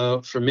year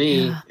for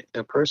me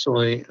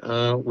personally.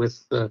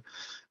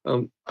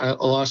 I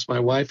lost my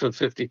wife of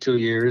 52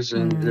 years,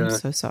 and I'm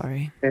so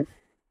sorry.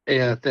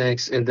 Yeah,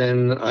 thanks. And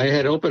then I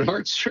had open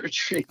heart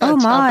surgery. Oh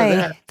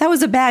my, that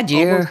was a bad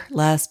year.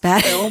 Almost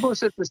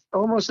at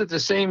the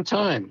same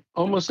time.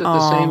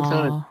 Same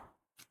time.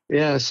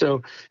 Yeah.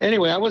 So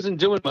anyway, I wasn't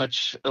doing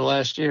much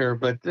last year,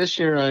 but this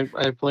year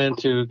I plan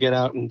to get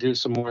out and do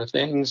some more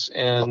things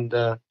and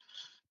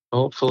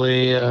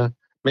hopefully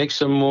make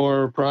some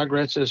more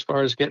progress as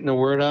far as getting the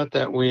word out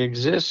that we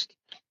exist,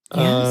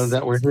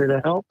 that we're here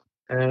to help,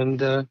 and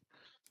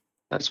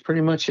that's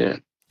pretty much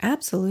it.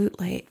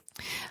 Absolutely.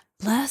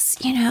 Les,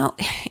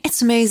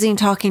 it's amazing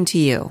talking to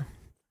you.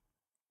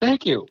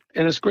 Thank you.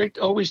 And it's great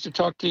always to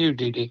talk to you,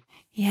 Dee Dee.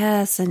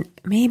 Yes, and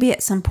maybe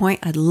at some point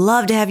I'd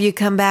love to have you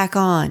come back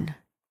on.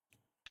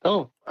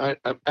 Oh, I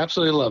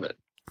absolutely love it.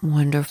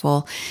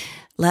 Wonderful.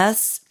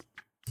 Les,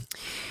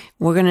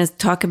 we're going to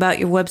talk about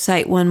your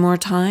website one more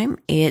time.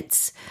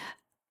 It's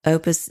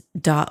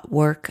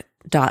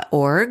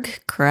opus.work.org,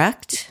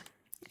 correct?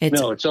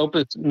 No, it's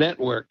Opus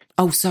Network.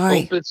 Oh,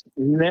 sorry.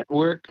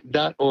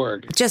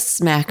 opusnetwork.org. Just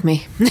smack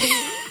me.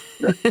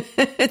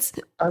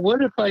 I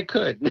would if I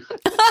could.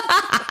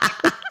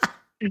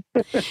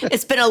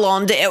 It's been a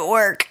long day at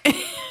work.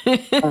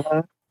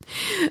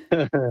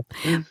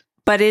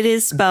 But it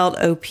is spelled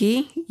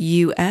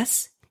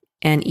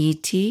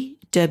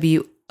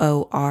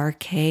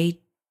opusnetwork.org.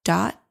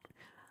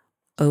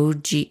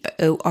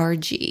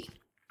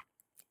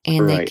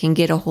 And They can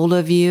get a hold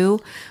of you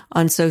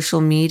on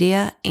social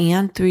media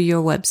and through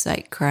your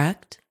website,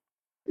 correct?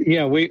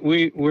 Yeah,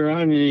 we're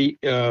on the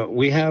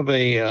we have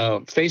a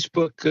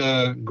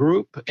Facebook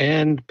group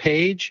and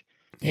page,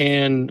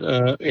 and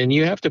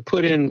you have to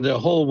put in the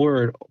whole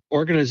word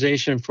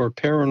Organization for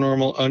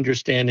Paranormal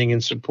Understanding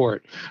and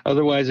Support.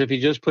 Otherwise, if you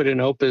just put in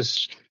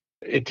Opus,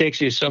 it takes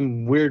you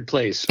some weird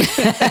place.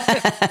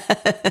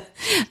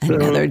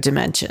 Another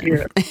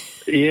dimension.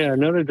 Yeah,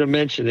 another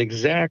dimension.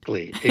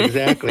 Exactly. and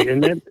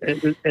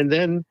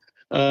then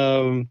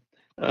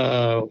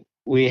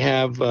we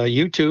have a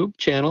YouTube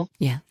channel.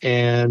 Yeah.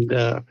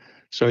 And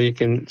so you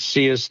can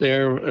see us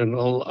there, and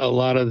a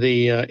lot of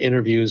the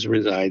interviews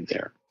reside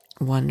there.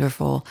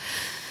 Wonderful.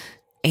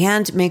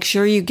 And make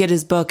sure you get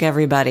his book,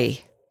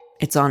 everybody.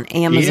 It's on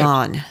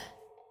Amazon. Yeah.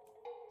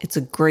 It's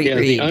a great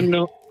read.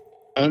 The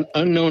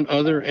Unknown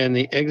Other and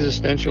the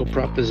Existential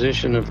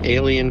Proposition of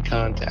Alien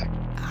Contact.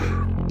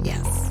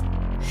 Yes.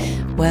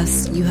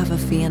 Wes, you have a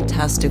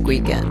fantastic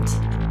weekend.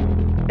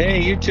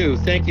 Hey, you too.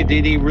 Thank you,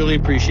 Dee Dee. Really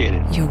appreciate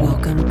it. You're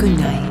welcome. Good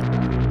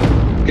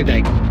night. Good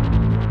night.